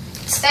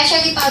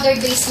 Especially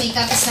powder-based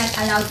makeup is not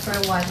allowed for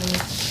 1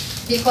 week.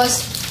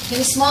 Because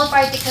yung small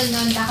particle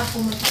nun, baka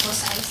pumunta po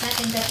sa eyes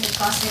natin that may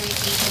cause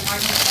irritation or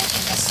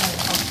infection as well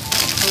po.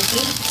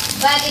 Okay?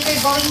 But if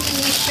you're going to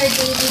use your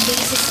daily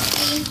basis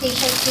cream,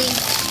 facial cream,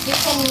 you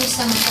can use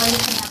naman po,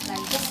 you can apply.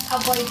 Just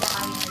avoid the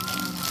eyeliner.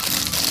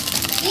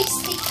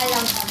 Lipstick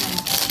allowed naman.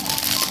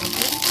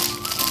 Okay?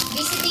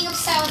 Visiting of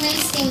sauna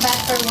and steam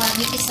bath for 1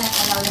 week is not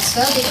allowed as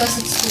well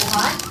because it's too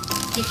hot.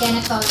 You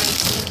cannot tolerate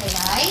seeing the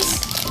eyes.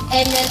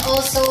 And then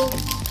also,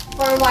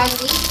 for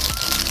 1 week,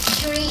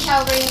 during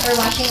showering or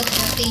washing of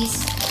the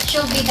face,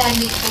 should be done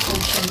with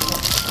precaution po.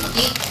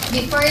 Okay?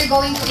 Before you're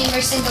going to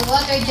immerse in the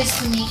water, just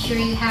to make sure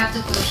you have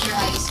to close your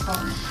eyes po.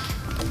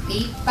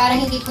 Okay? Para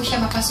hindi po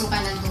siya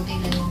mapasukan ng tubig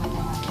na yung mata.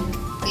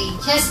 Okay,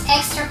 just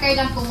extra care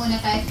lang po muna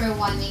tayo for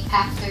 1 week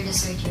after the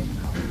surgery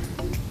po.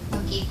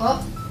 Okay po?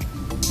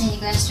 Any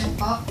question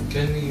po?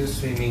 Can we use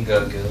swimming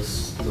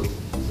goggles to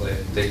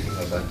taking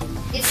a bath?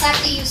 It's up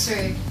to you,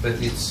 sir.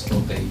 But it's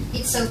okay.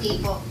 It's okay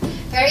po.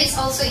 Pero it's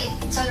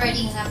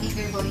already enough if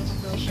you're going to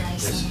close your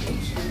eyes. Yes,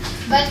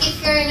 But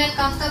if you're not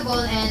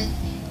comfortable and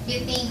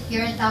you think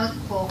you're in doubt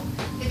po,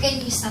 you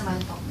can use naman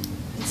po.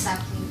 It's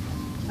up to you.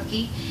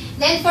 Okay?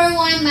 Then for 1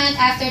 month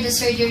after the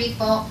surgery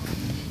po,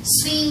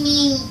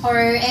 swimming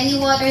or any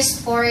water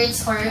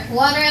sports or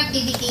water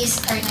activities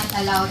are not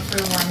allowed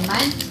for 1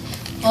 month.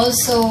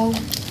 Also,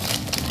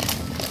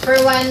 for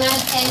 1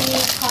 month, any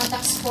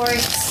contact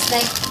sports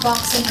like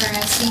boxing or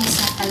wrestling is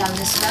not allowed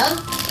as well.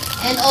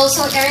 And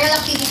also, aerial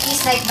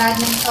activities like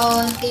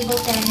badminton, table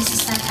tennis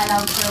is not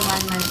allowed for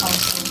 1 month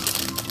also.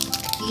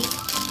 Okay?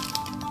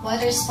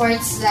 Water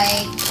sports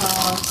like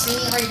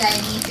swimming or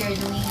diving if you're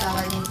doing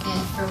bawal din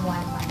for 1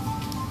 month.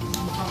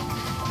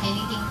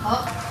 Anything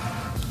po?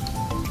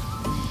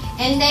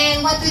 And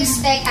then, what to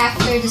expect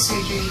after the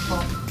surgery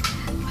po?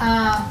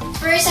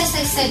 First, as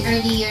I said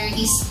earlier,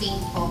 is pain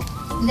po.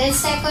 And then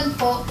second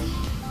po,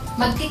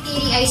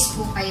 magtitiri eyes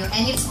po kayo.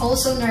 And it's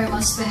also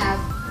normal to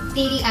have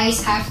teary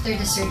eyes after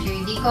the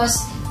surgery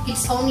because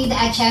it's only the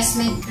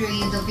adjustment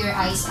period of your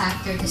eyes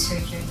after the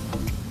surgery.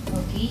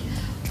 Okay?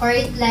 Or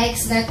it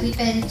likes that we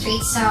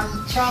penetrate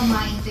some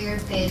trauma into your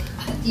bed,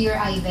 to your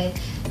eye bed.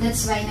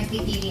 That's why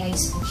nagtitiri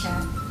eyes po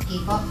siya.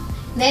 Okay po?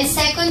 Then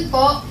second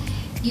po,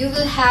 you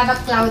will have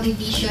a cloudy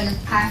vision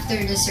after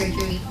the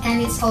surgery, and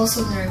it's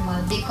also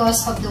normal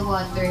because of the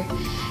water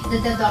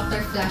that the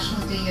doctor flushed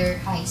into your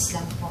eyes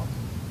lang po.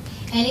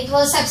 And it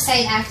will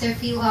subside after a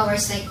few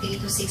hours, like 3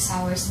 to 6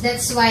 hours.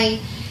 That's why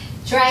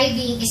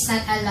driving is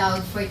not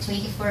allowed for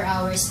 24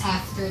 hours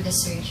after the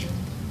surgery.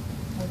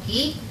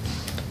 Okay?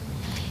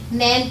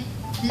 And then,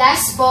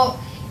 last po,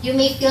 you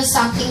may feel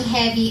something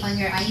heavy on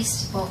your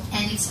eyes po,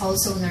 and it's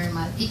also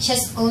normal. It's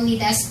just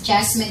only the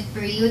adjustment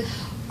period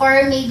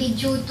or maybe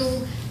due to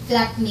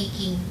flap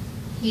making.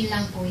 Yun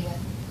lang po yun.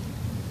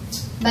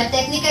 But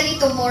technically,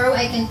 tomorrow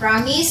I can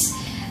promise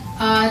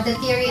the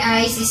teary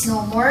eyes is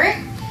no more.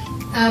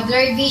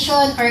 Blurred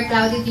vision or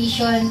cloudy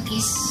vision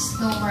is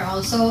no more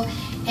also.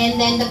 And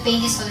then the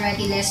pain is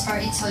already less or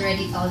it's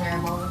already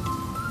tolerable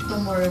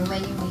tomorrow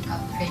when you wake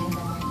up early in the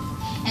morning.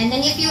 And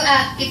then if you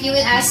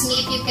will ask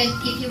me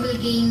if you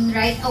will gain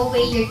right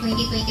away your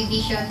 20/20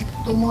 vision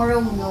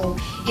tomorrow, no.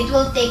 It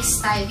will take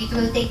time. It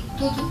will take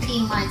 2 to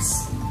 3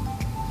 months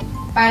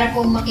para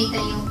po makita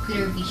yung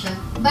clear vision.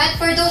 But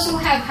for those who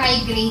have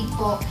high grade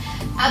po,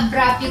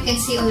 abrupt, you can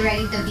see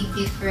already the big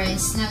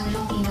difference ng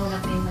lukinaw na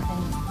po yung mata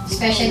niyo.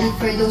 Especially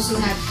for those who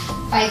have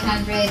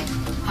 500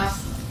 up,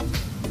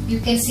 you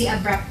can see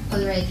abrupt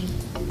already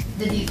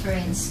the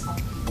difference.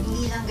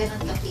 Hindi lang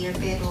ganun ka-clear,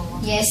 pero...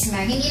 Yes,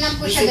 ma'am. Hindi lang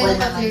po siya ganun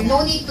ka-clear.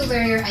 No need to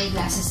wear your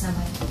eyeglasses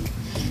naman.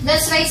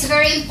 That's why it's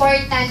very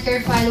important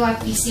your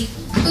follow-up visit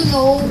to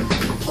know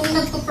kung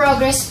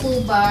nagpo-progress po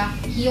ba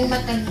yung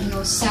mata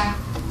niyo sa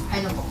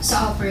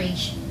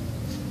operation.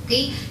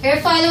 Okay? Your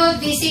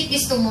follow-up visit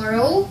is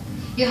tomorrow.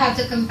 you have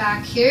to come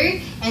back here.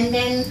 And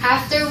then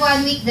after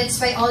 1 week, that's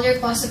why all your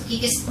post-op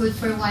kick is good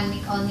for 1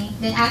 week only.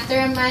 Then after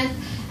a month,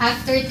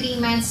 after 3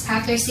 months,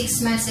 after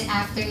 6 months, and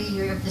after a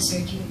year of the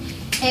surgery.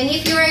 And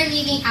if you are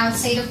living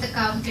outside of the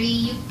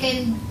country, you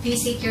can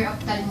visit your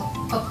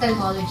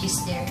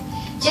ophthalmologist there.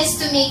 Just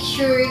to make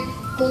sure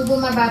kung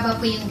bumababa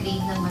po yung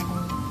grade ng mata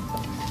niyo.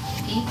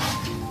 Okay?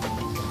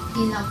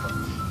 Yun lang po.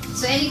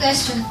 So, any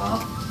question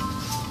po?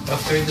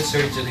 After the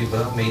surgery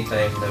ba, may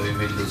time na we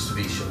will lose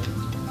vision?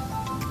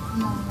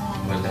 No,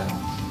 Wala.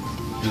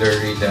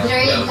 Blurry lang.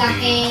 Blurry lang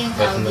cloudy. and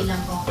cloudy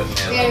lang po. But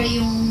meron. Pero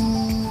yung...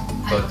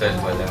 Total,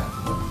 po, wala.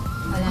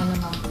 Wala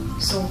naman.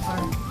 So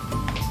far.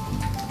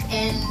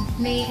 And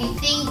I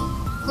think,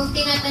 kung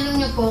tinatanong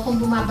nyo po kung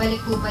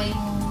bumabalik po ba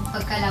yung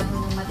pagkalabo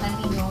ng mata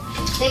ninyo,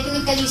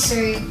 technically,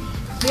 sir,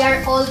 we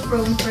are all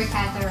prone for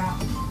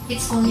cataract.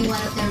 It's only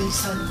one of the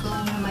reasons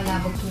kung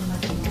malabo po yung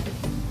mata niyo.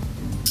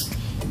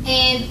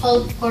 And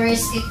of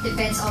course, it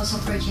depends also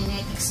for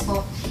genetics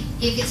po.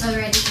 If it's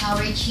already in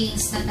our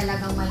genes na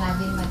talagang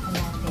malabo yung mata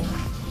natin.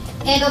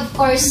 And of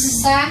course,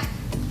 sa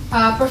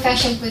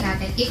profession po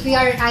natin, if we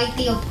are IT,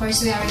 of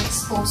course, we are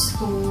exposed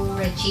to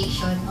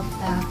radiation of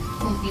the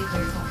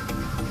computer po.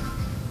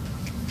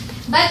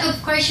 But of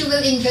course, you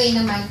will enjoy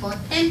naman po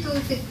 10 to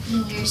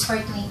 15 years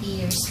or 20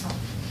 years po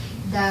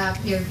the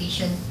clear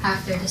vision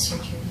after the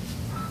surgery.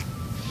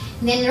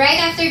 Then right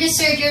after the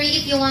surgery,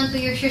 if you want to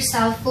use your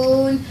cell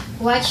phone,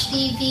 watch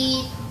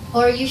TV,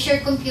 or use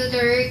your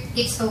computer,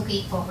 it's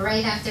okay po,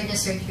 right after the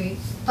surgery.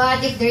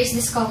 But if there is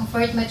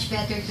discomfort, much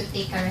better to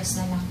take a rest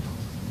na lang po.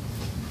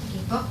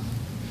 Okay po?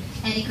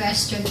 Any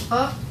question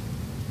po?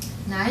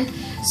 None?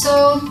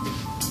 So,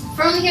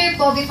 from here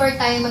po, before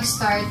tayo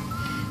mag-start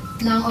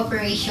ng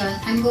operation,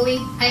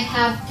 I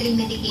have 3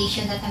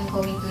 medication that I'm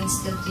going to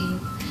instill to you.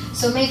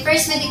 So, my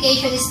first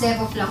medication is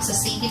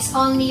levofloxacin. It's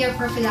only your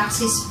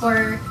prophylaxis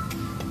for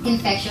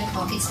infection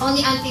po. It's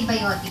only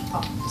antibiotic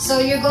po.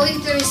 So, you're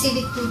going to receive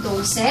it 2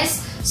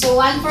 doses. So,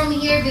 1 from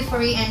here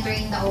before you enter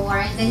in the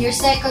OR. And then your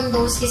second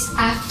dose is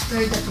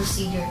after the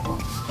procedure po.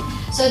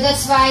 So,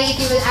 that's why if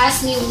you will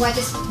ask me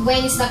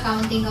when is the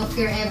counting of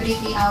your every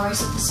 3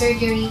 hours of the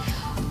surgery,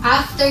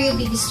 after you'll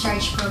be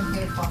discharged from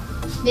here po.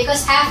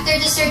 Because after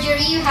the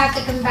surgery, you have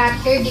to come back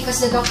here because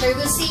the doctor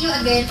will see you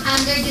again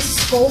under this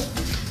scope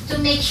to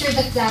make sure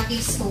the flap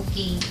is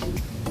okay.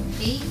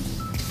 Okay?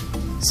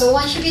 So,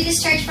 once you be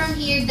discharged from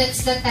here,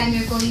 that's the time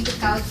you're going to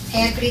count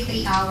every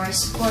 3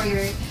 hours for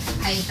your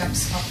eye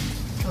drops po.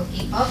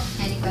 Okay po?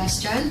 Any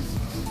question?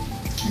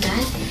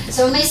 None?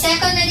 So, my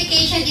second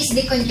medication is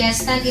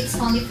decongestant. It's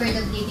only for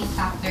the bleeding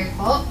factor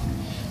po.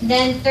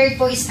 Then, third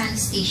po is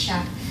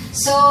anesthesia.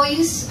 So,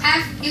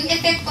 yung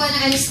effect po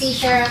ng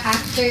anesthesia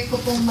after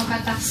ko pong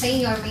makatak sa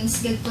inyo or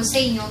ma-instill po sa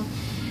inyo,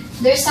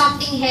 there's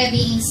something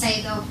heavy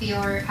inside of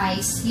your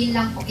eyes. Yun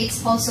lang po.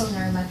 It's also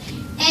normal.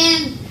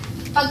 And,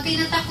 pag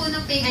pinatak ko na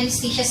po yung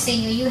anesthesia sa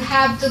inyo, you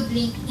have to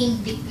blink in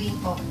between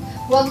po.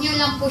 Huwag nyo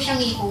lang po siyang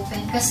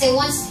i-open. Kasi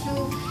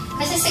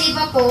kasi sa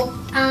iba po,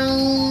 ang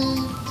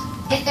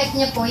effect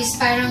niya po is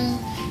parang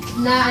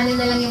na ano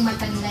na lang yung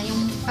mata nila.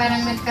 Yung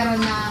parang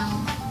nagkaroon ng,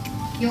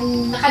 yung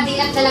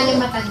nakadilat na lang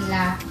yung mata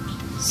nila.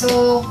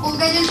 So, kung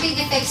ganun po yung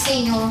effect sa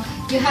inyo,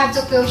 you have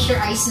to close your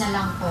eyes na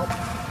lang po.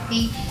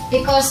 Okay?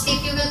 Because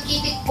if you will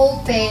keep it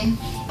open,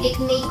 it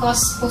may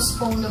cause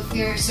postpone of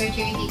your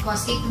surgery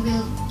because it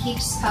will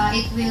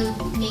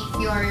make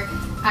your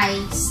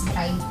eyes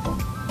dry po.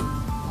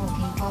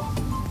 Okay po.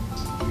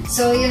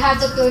 So, you have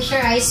to close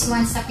your eyes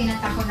once na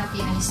pinatako na po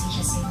yung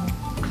anesthesia sa inyo.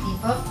 Okay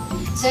po?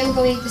 So, I'm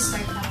going to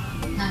start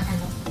na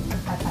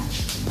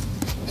pagpatouch.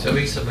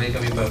 Sabay-sabay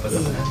kami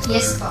papatakan?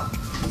 Yes po.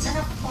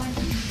 Sarap po.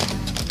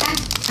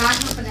 Saan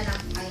mo pa na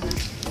lang?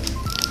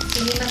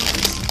 Hindi man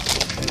po.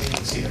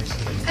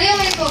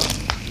 Ayun po.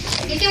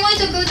 If you want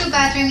to go to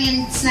bathroom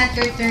and it's not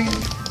your turn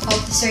of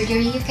the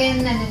surgery, you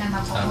can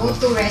go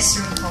to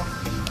restroom po.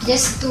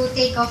 Just to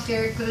take off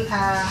your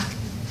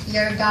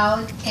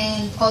gown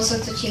and also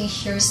to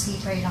change your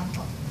sleeper lang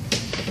po.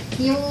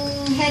 Yung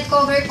head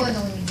cover po,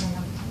 no need na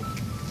lang po.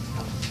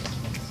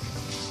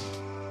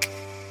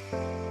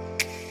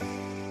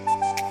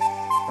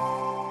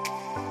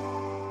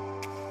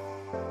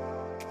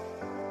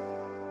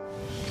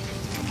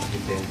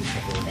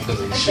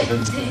 Depende sa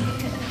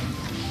consideration.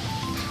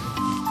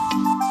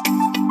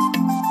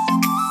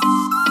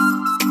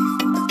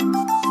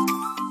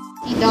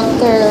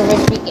 Dr.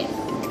 Rodriguez.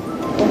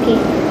 Okay,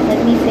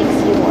 let me fix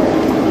you more.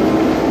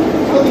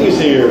 How do you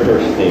say your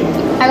first name?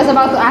 I was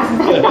about to ask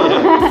that.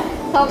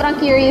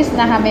 Sobrang curious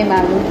na kami,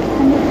 ma'am.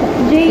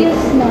 Jayus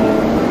Noyer.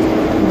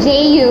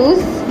 Jayus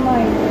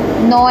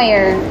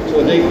Noyer.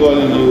 So they call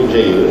you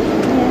Jayus?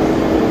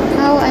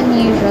 How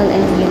unusual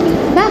and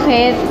unique.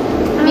 Bakit?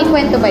 May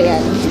kwento ba yan?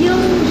 Yung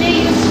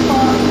Jayus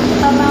po,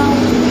 about...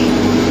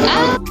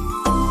 Ah!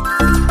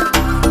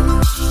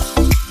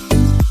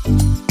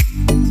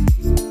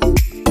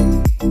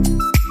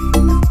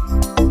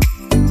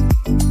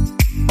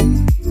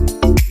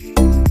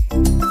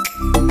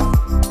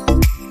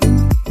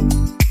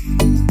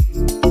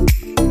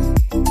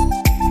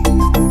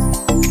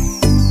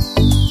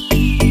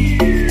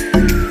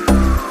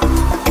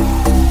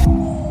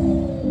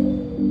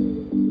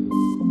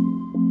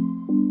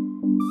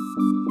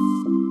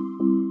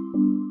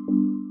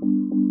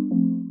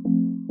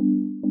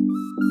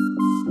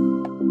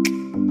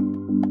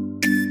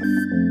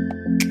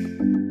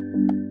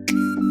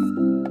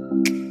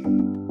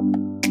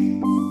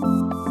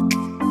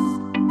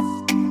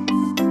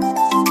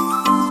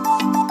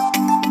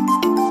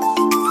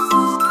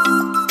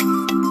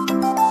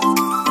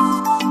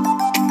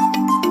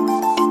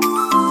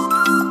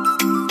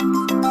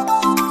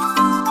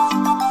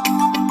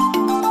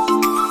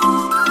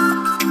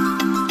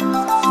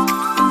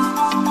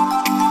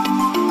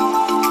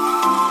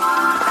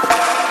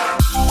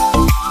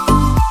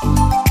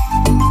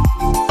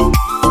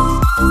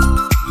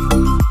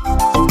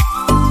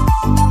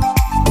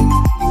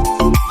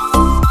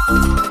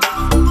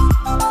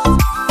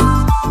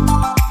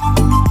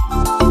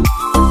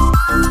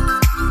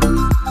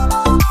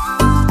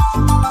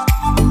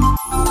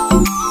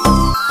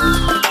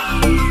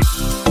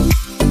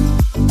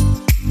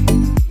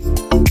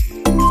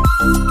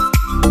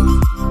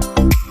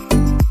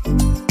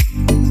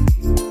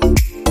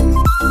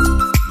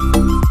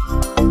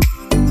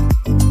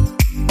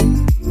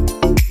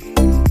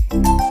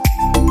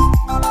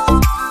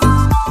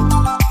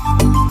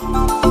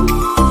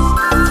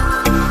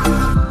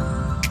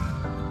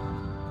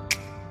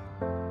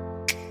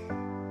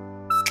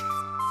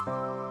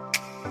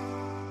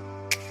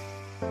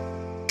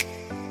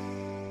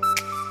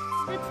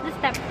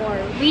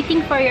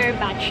 their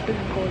batch to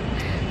be cold.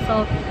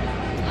 So,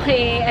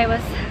 okay, I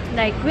was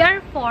like, we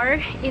are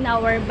 4 in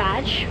our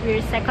batch.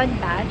 We're second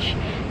batch.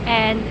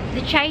 And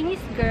the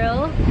Chinese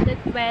girl that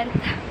went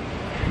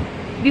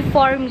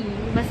before me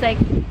was like,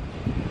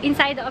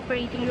 inside the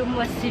operating room,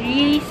 was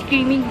really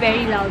screaming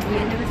very loudly.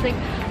 And I was like,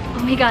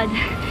 oh my god,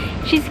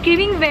 she's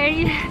screaming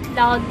very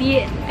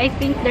loudly. I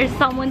think there's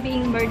someone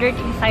being murdered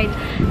inside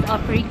the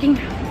operating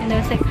room. And I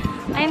was like,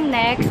 I'm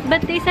next.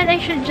 But they said I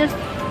should just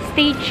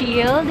stay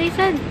chill. They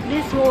said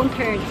this won't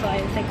hurt. So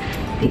I was like,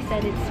 they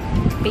said it's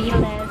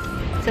painless.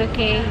 It's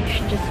okay. You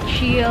should just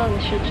chill.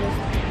 You should just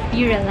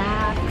be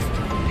relaxed.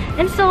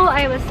 And so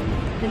I was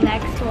the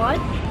next one.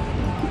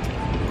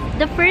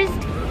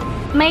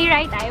 My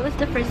right eye was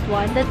the first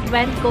one that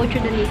go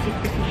through the Lasik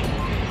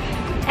procedure.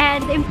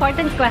 And the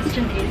important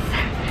question is,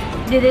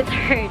 did it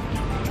hurt?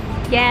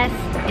 Yes,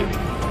 it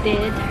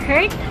did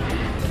hurt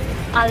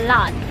a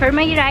lot. For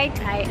my right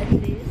eye at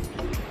least.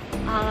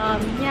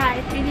 Yeah,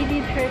 it really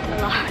did hurt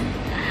a lot.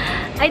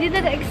 I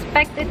didn't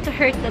expect it to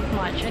hurt that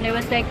much. And I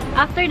was like,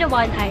 after the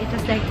one eye, it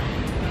was like,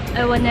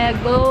 I wanna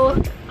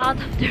go out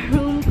of the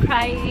room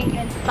crying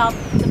and stop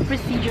the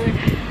procedure.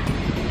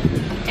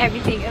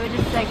 Everything. I was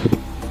just like,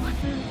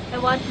 I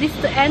want this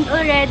to end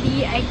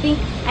already. I think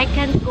I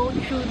can go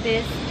through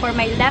this for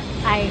my left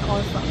eye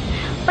also.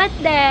 But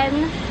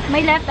then,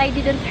 my left eye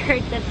didn't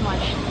hurt that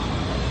much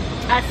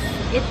as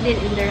it did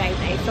in the right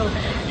eye. So,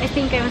 I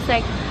think I was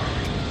like,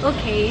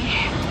 okay.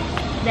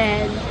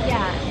 Then,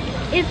 yeah.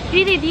 It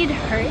really did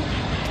hurt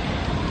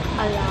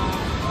a lot.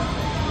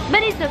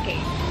 But it's okay.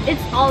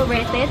 It's all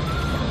worth it.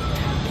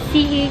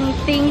 Seeing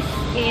things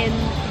in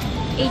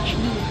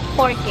HD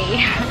 4K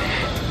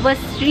was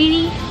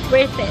really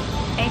worth it,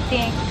 I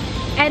think.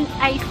 And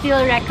I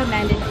still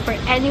recommend it for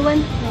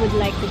anyone who would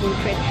like to go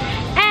through it.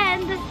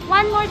 And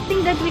one more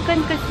thing that we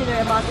can consider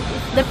about it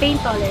is the pain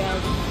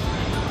tolerance.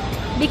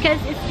 Because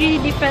it's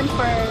really different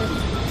for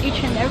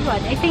each and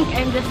everyone. I think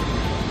I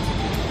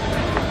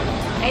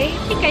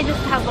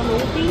just have a low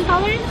pain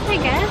tolerance, I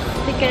guess.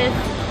 Because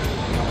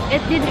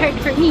it did hurt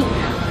for me.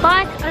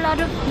 But a lot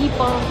of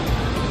people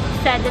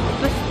said that it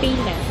was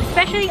painless.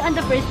 Especially on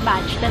the first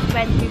batch that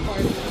went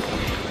before me.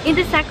 In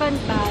the second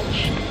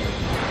batch,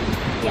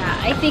 yeah,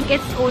 I think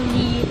it's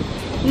only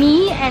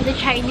me and the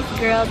Chinese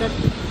girl that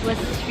was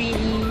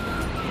really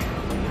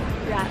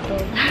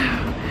rattled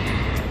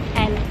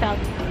and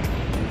felt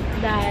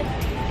that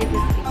it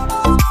was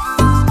painful.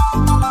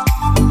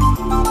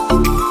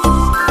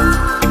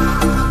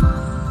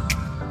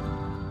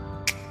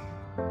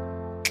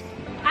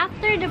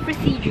 After the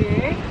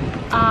procedure,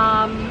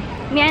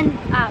 me and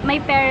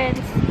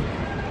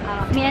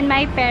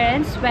my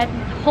parents went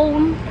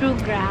home through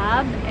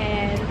Grab,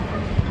 and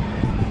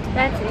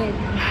that's it.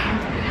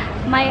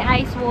 My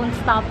eyes won't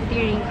stop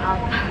tearing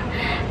up.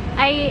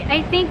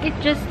 I think it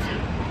just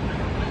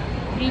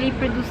really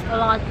produced a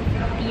lot of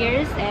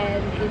tears,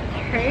 and it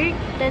hurt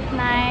that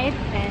night.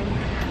 And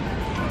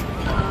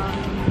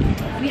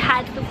we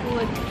had to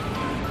put,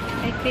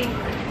 I think,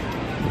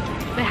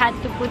 we had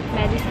to put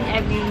medicine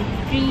every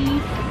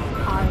 3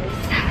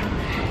 hours.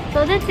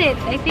 So that's it.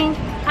 I think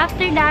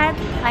after that,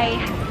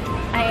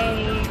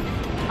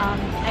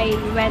 I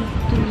went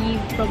to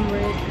leave from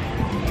work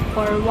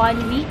for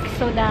 1 week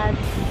so that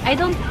I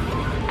don't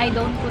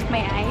put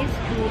my eyes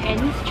through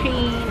any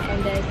strain,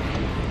 and then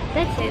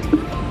that's it.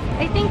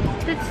 I think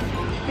that's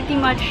pretty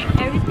much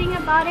everything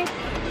about it.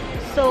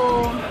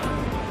 So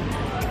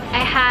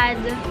I had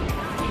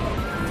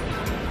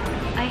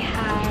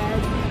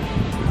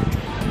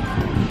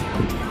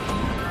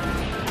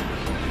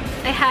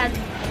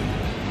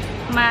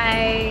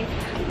my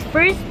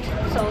first,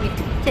 so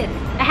that's it.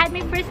 I had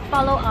my first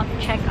follow-up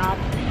checkup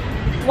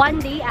 1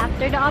 day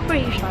after the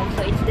operation,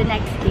 so it's the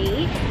next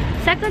day.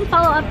 Second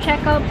follow-up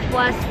checkup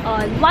was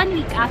on 1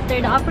 week after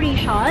the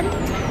operation.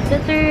 The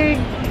third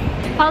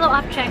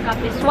follow-up checkup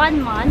is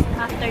 1 month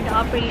after the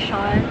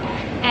operation,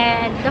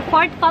 and the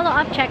fourth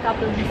follow-up checkup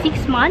will be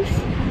 6 months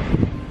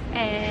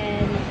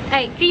and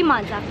 3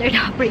 months after the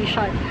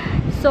operation.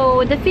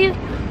 So the fifth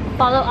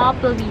follow-up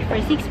will be for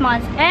 6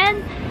 months,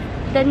 and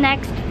the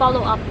next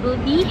follow-up will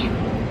be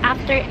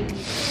after a year.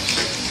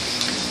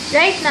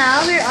 Right now,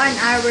 we're on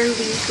our way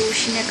to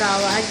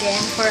Shinagawa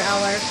again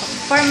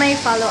for my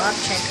follow-up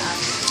checkup.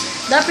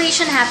 The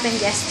operation happened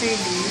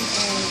yesterday,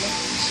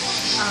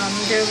 and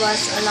there was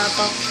a lot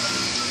of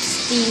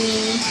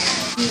steaming.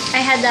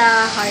 I had a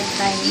hard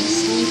time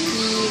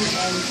sleeping,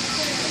 and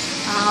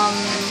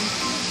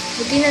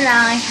buti na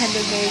lang I had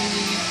a very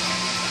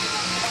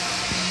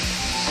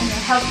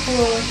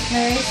helpful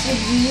nurse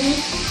with me.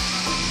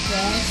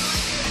 Yes.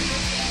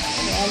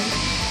 And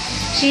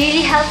she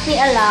really helped me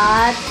a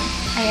lot.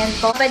 Ayan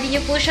po. Pwede niyo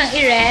po siyang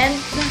i-rent.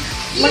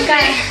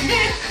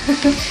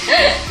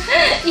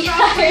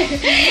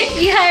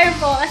 I-hire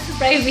po as a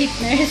private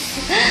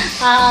nurse.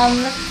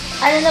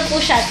 Ano na po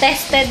siya,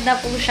 tested na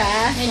po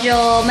siya.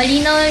 Medyo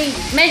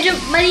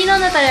malinaw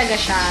na talaga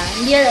siya.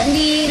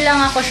 Hindi lang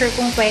ako sure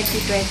kung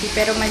 2020,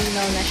 pero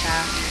malinaw na siya.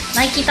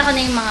 nakikita ko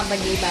na yung mga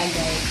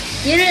bagay-bagay.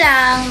 Yun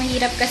lang,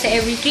 mahirap kasi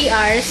every 3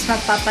 hours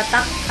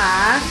magpapatak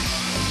ka.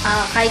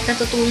 Kahit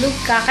natutulog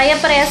ka. Kaya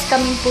parehas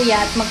kaming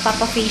puyat,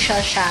 magpapafacial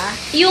siya.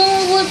 Yung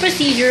whole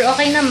procedure,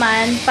 okay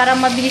naman, para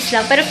mabilis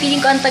lang. Pero feeling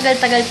ko ang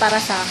tagal-tagal para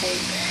sa akin.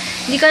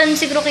 Hindi ko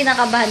siguro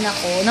kinakabahan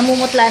ako.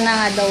 Namumutla na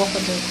nga daw ako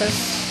doon. Tapos,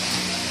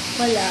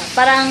 wala.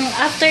 Parang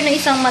after na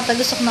isang mata,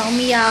 gusto ko na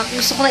umiyak.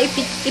 Gusto ko na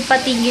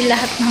ipatigil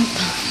lahat ng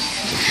to.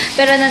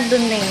 Pero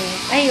nandun na yun.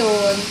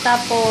 Ayun.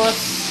 Tapos,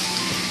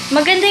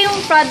 maganda yung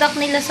product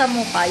nila sa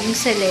mukha, yung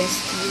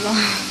Celeste.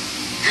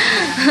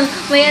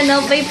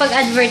 may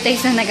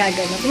pag-advertise na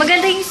nagaganap.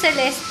 Maganda yung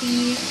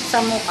Celeste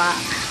sa mukha.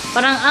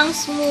 Parang ang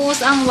smooth,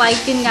 ang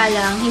white, yun nga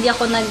lang. Hindi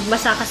ako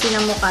nagbasa kasi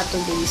ng mukha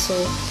today. So,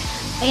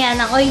 ayan,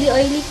 ang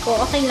oily-oily ko,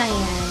 okay lang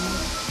yan.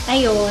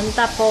 Ayun,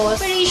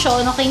 tapos,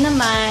 operation, okay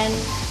naman.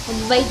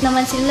 Magbait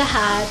naman sila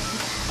lahat.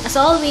 As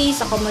always,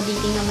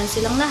 accommodating naman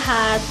silang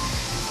lahat.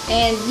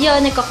 And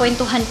yun,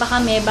 nagkakwentuhan pa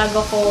kami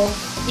bago ko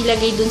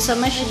ilagay dun sa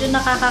machine. Medyo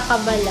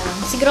nakakakaba lang.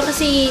 Siguro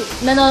kasi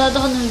nanonood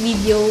ako ng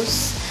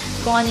videos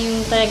kung ano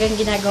yung talagang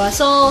ginagawa.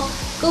 So,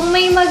 kung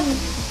may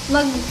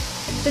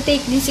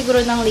mag-take din siguro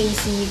ng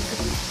Lasik,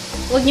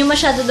 huwag nyo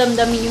masyado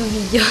damdamin yung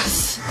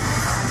videos.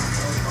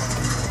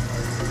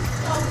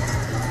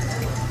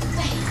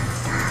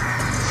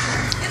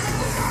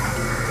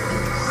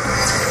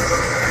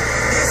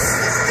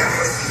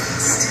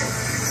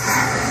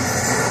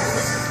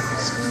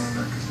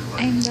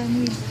 I'm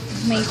done with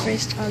my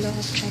first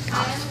follow-up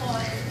check-up.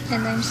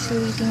 And I'm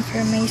still waiting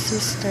for my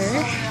sister.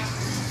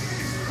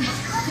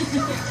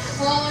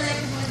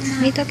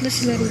 May 3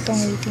 sila rito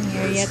ang waiting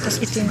area. Tapos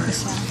ito yung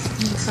isa.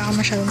 Hindi pa ako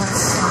masyado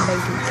nakasitambay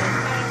dito.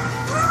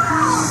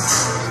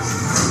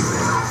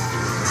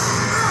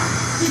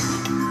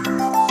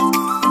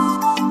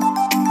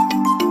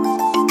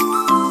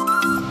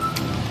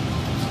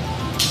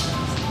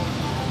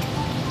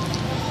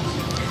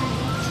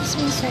 This is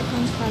my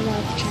second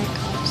follow-up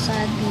check-up.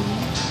 Sadly,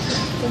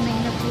 ito na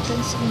yung naputan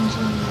si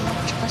engineer.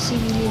 Tsaka si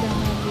Lily lang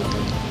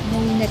nabutan.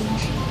 Umuwi na rin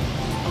siya.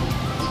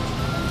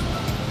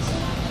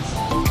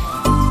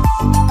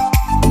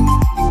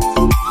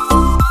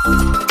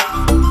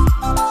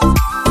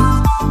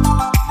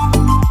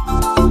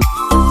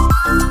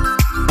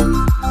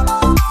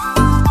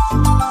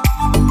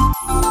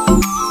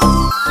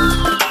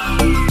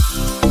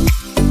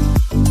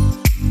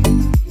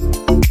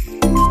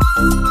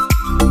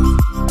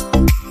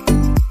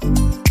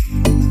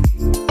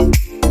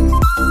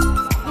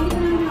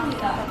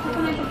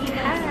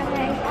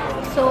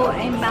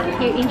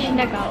 Here in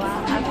Shinagawa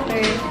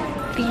after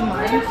 3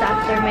 months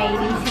after my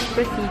Lasik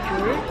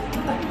procedure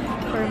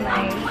for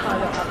my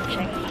follow-up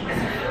check.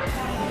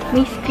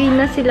 May screen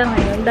na sila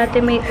ngayon.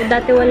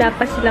 Dati wala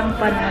pa silang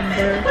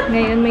pa-number.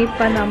 Ngayon may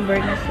pa-number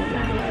na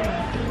sila.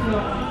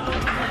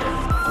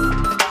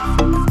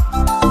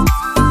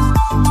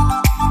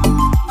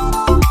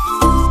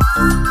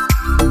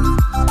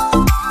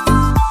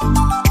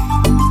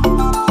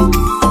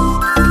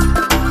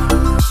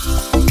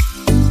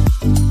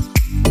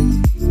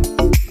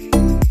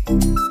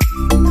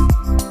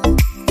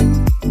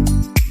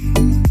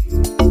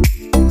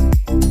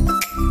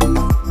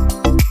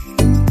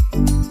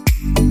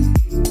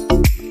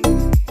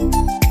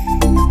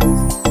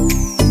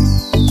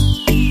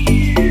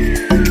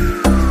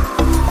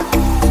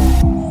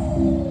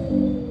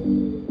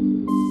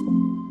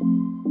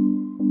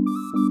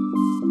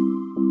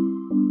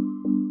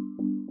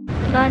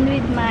 Done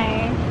with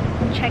my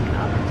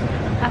checkup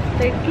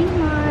after 3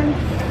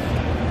 months.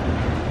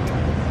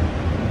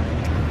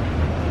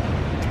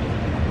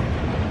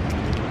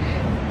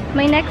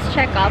 My next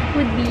checkup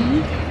would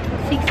be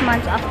 6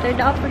 months after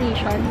the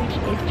operation, which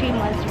is 3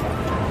 months from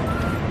now.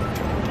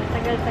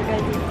 Tagal-tagal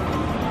din.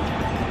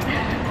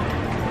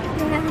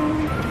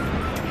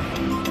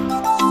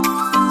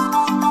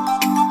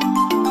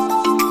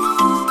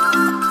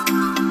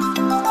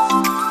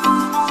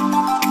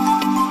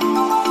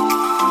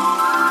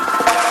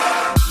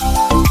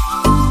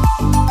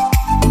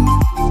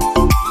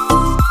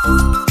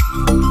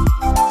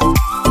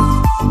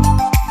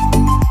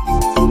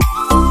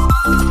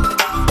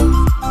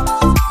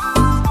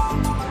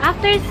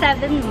 After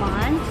 7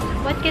 months,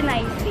 what can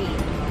I say?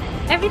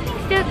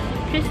 Everything's still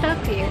crystal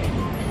clear,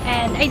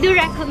 and I do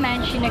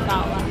recommend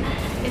Shinagawa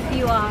if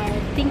you are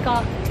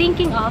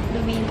thinking of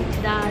doing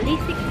the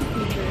Lasik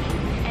procedure.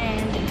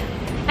 And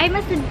I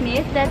must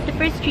admit that the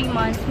first 3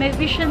 months, my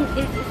vision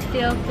is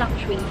still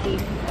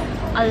fluctuating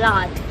a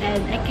lot,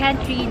 and I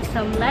can't read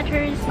some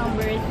letters,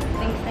 numbers,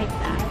 things like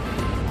that.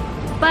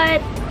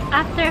 But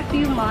after a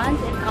few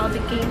months, it all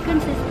became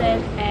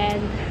consistent,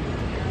 and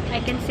I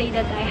can say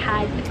that I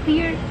had a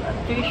clear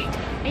vision.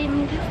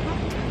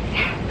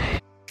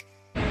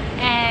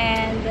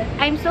 And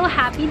I'm so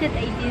happy that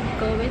I did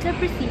go with the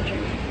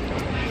procedure.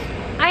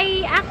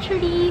 I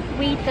actually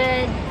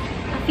waited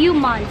a few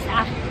months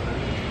after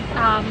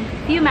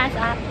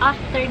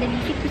the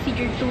Lasik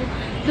procedure to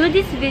do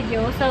this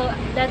video so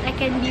that I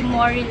can be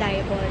more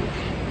reliable.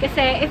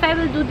 Kasi if I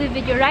will do the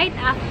video right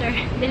after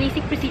the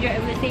LASIK procedure, I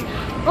will say,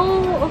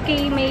 oh,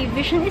 okay, my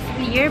vision is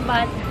clear,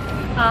 but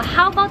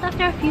how about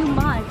after a few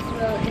months?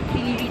 Will it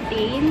really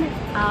retain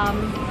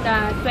the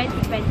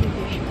 20/20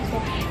 vision? So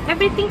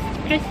everything's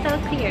crystal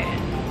clear.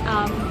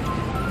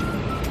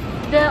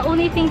 The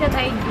only thing that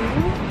I do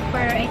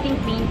for, I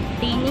think,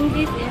 maintaining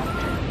this is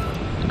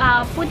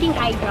putting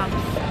eye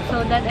drops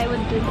so that I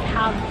wouldn't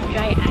have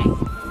dry eyes.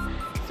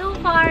 So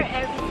far,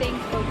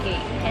 everything's okay,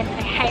 and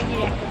I highly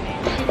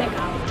recommend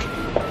Shinagawa.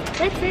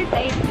 That's it,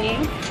 I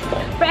think.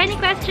 For any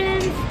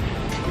questions,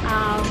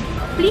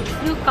 please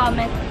do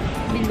comment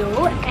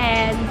below,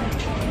 and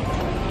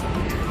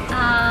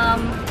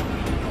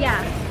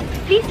yeah,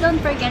 please don't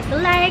forget to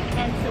like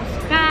and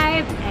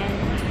subscribe, and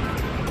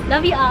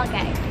love you all,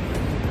 guys.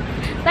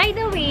 By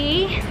the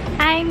way,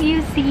 I'm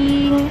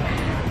using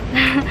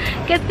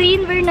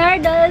Catherine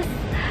Bernardo's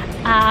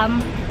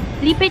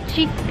lipped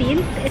cheek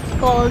tint. It's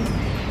called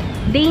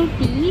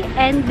Dainty,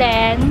 and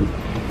then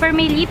for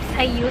my lips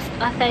I used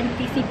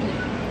Authenticity.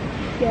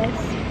 Yes,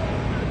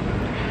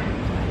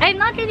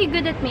 I'm not really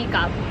good at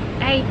makeup.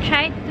 I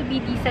tried to be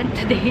decent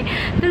today,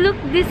 to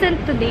look decent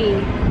today,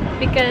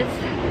 because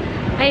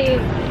I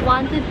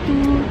wanted to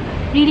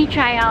really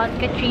try out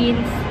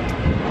Catherine's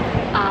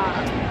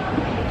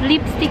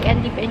lipstick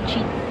and lip and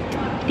cheek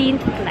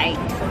tint line.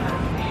 So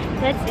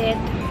that's it.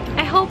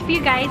 I hope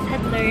you guys had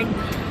learned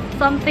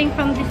something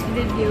from this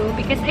video,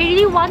 because I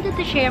really wanted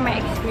to share my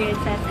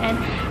experiences, and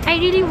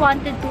I really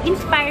wanted to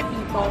inspire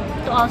people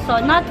to also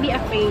not be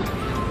afraid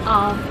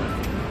of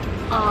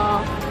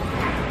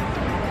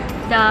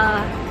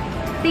the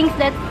things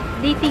that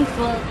they think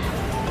will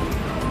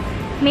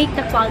make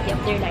the quality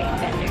of their life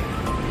better.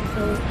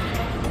 So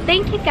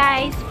thank you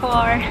guys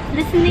for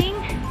listening,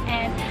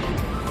 and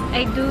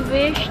I do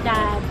wish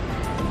that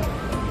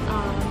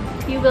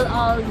you will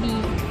all be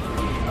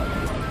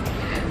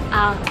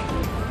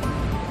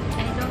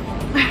I don't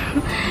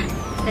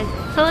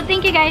know. So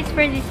thank you guys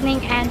for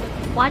listening and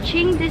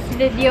watching this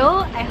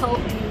video. I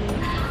hope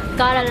you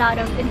got a lot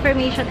of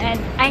information, and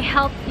I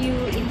helped you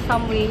in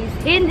some ways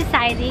in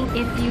deciding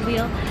if you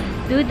will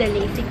do the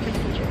LASIK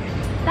procedure.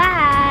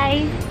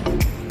 Bye!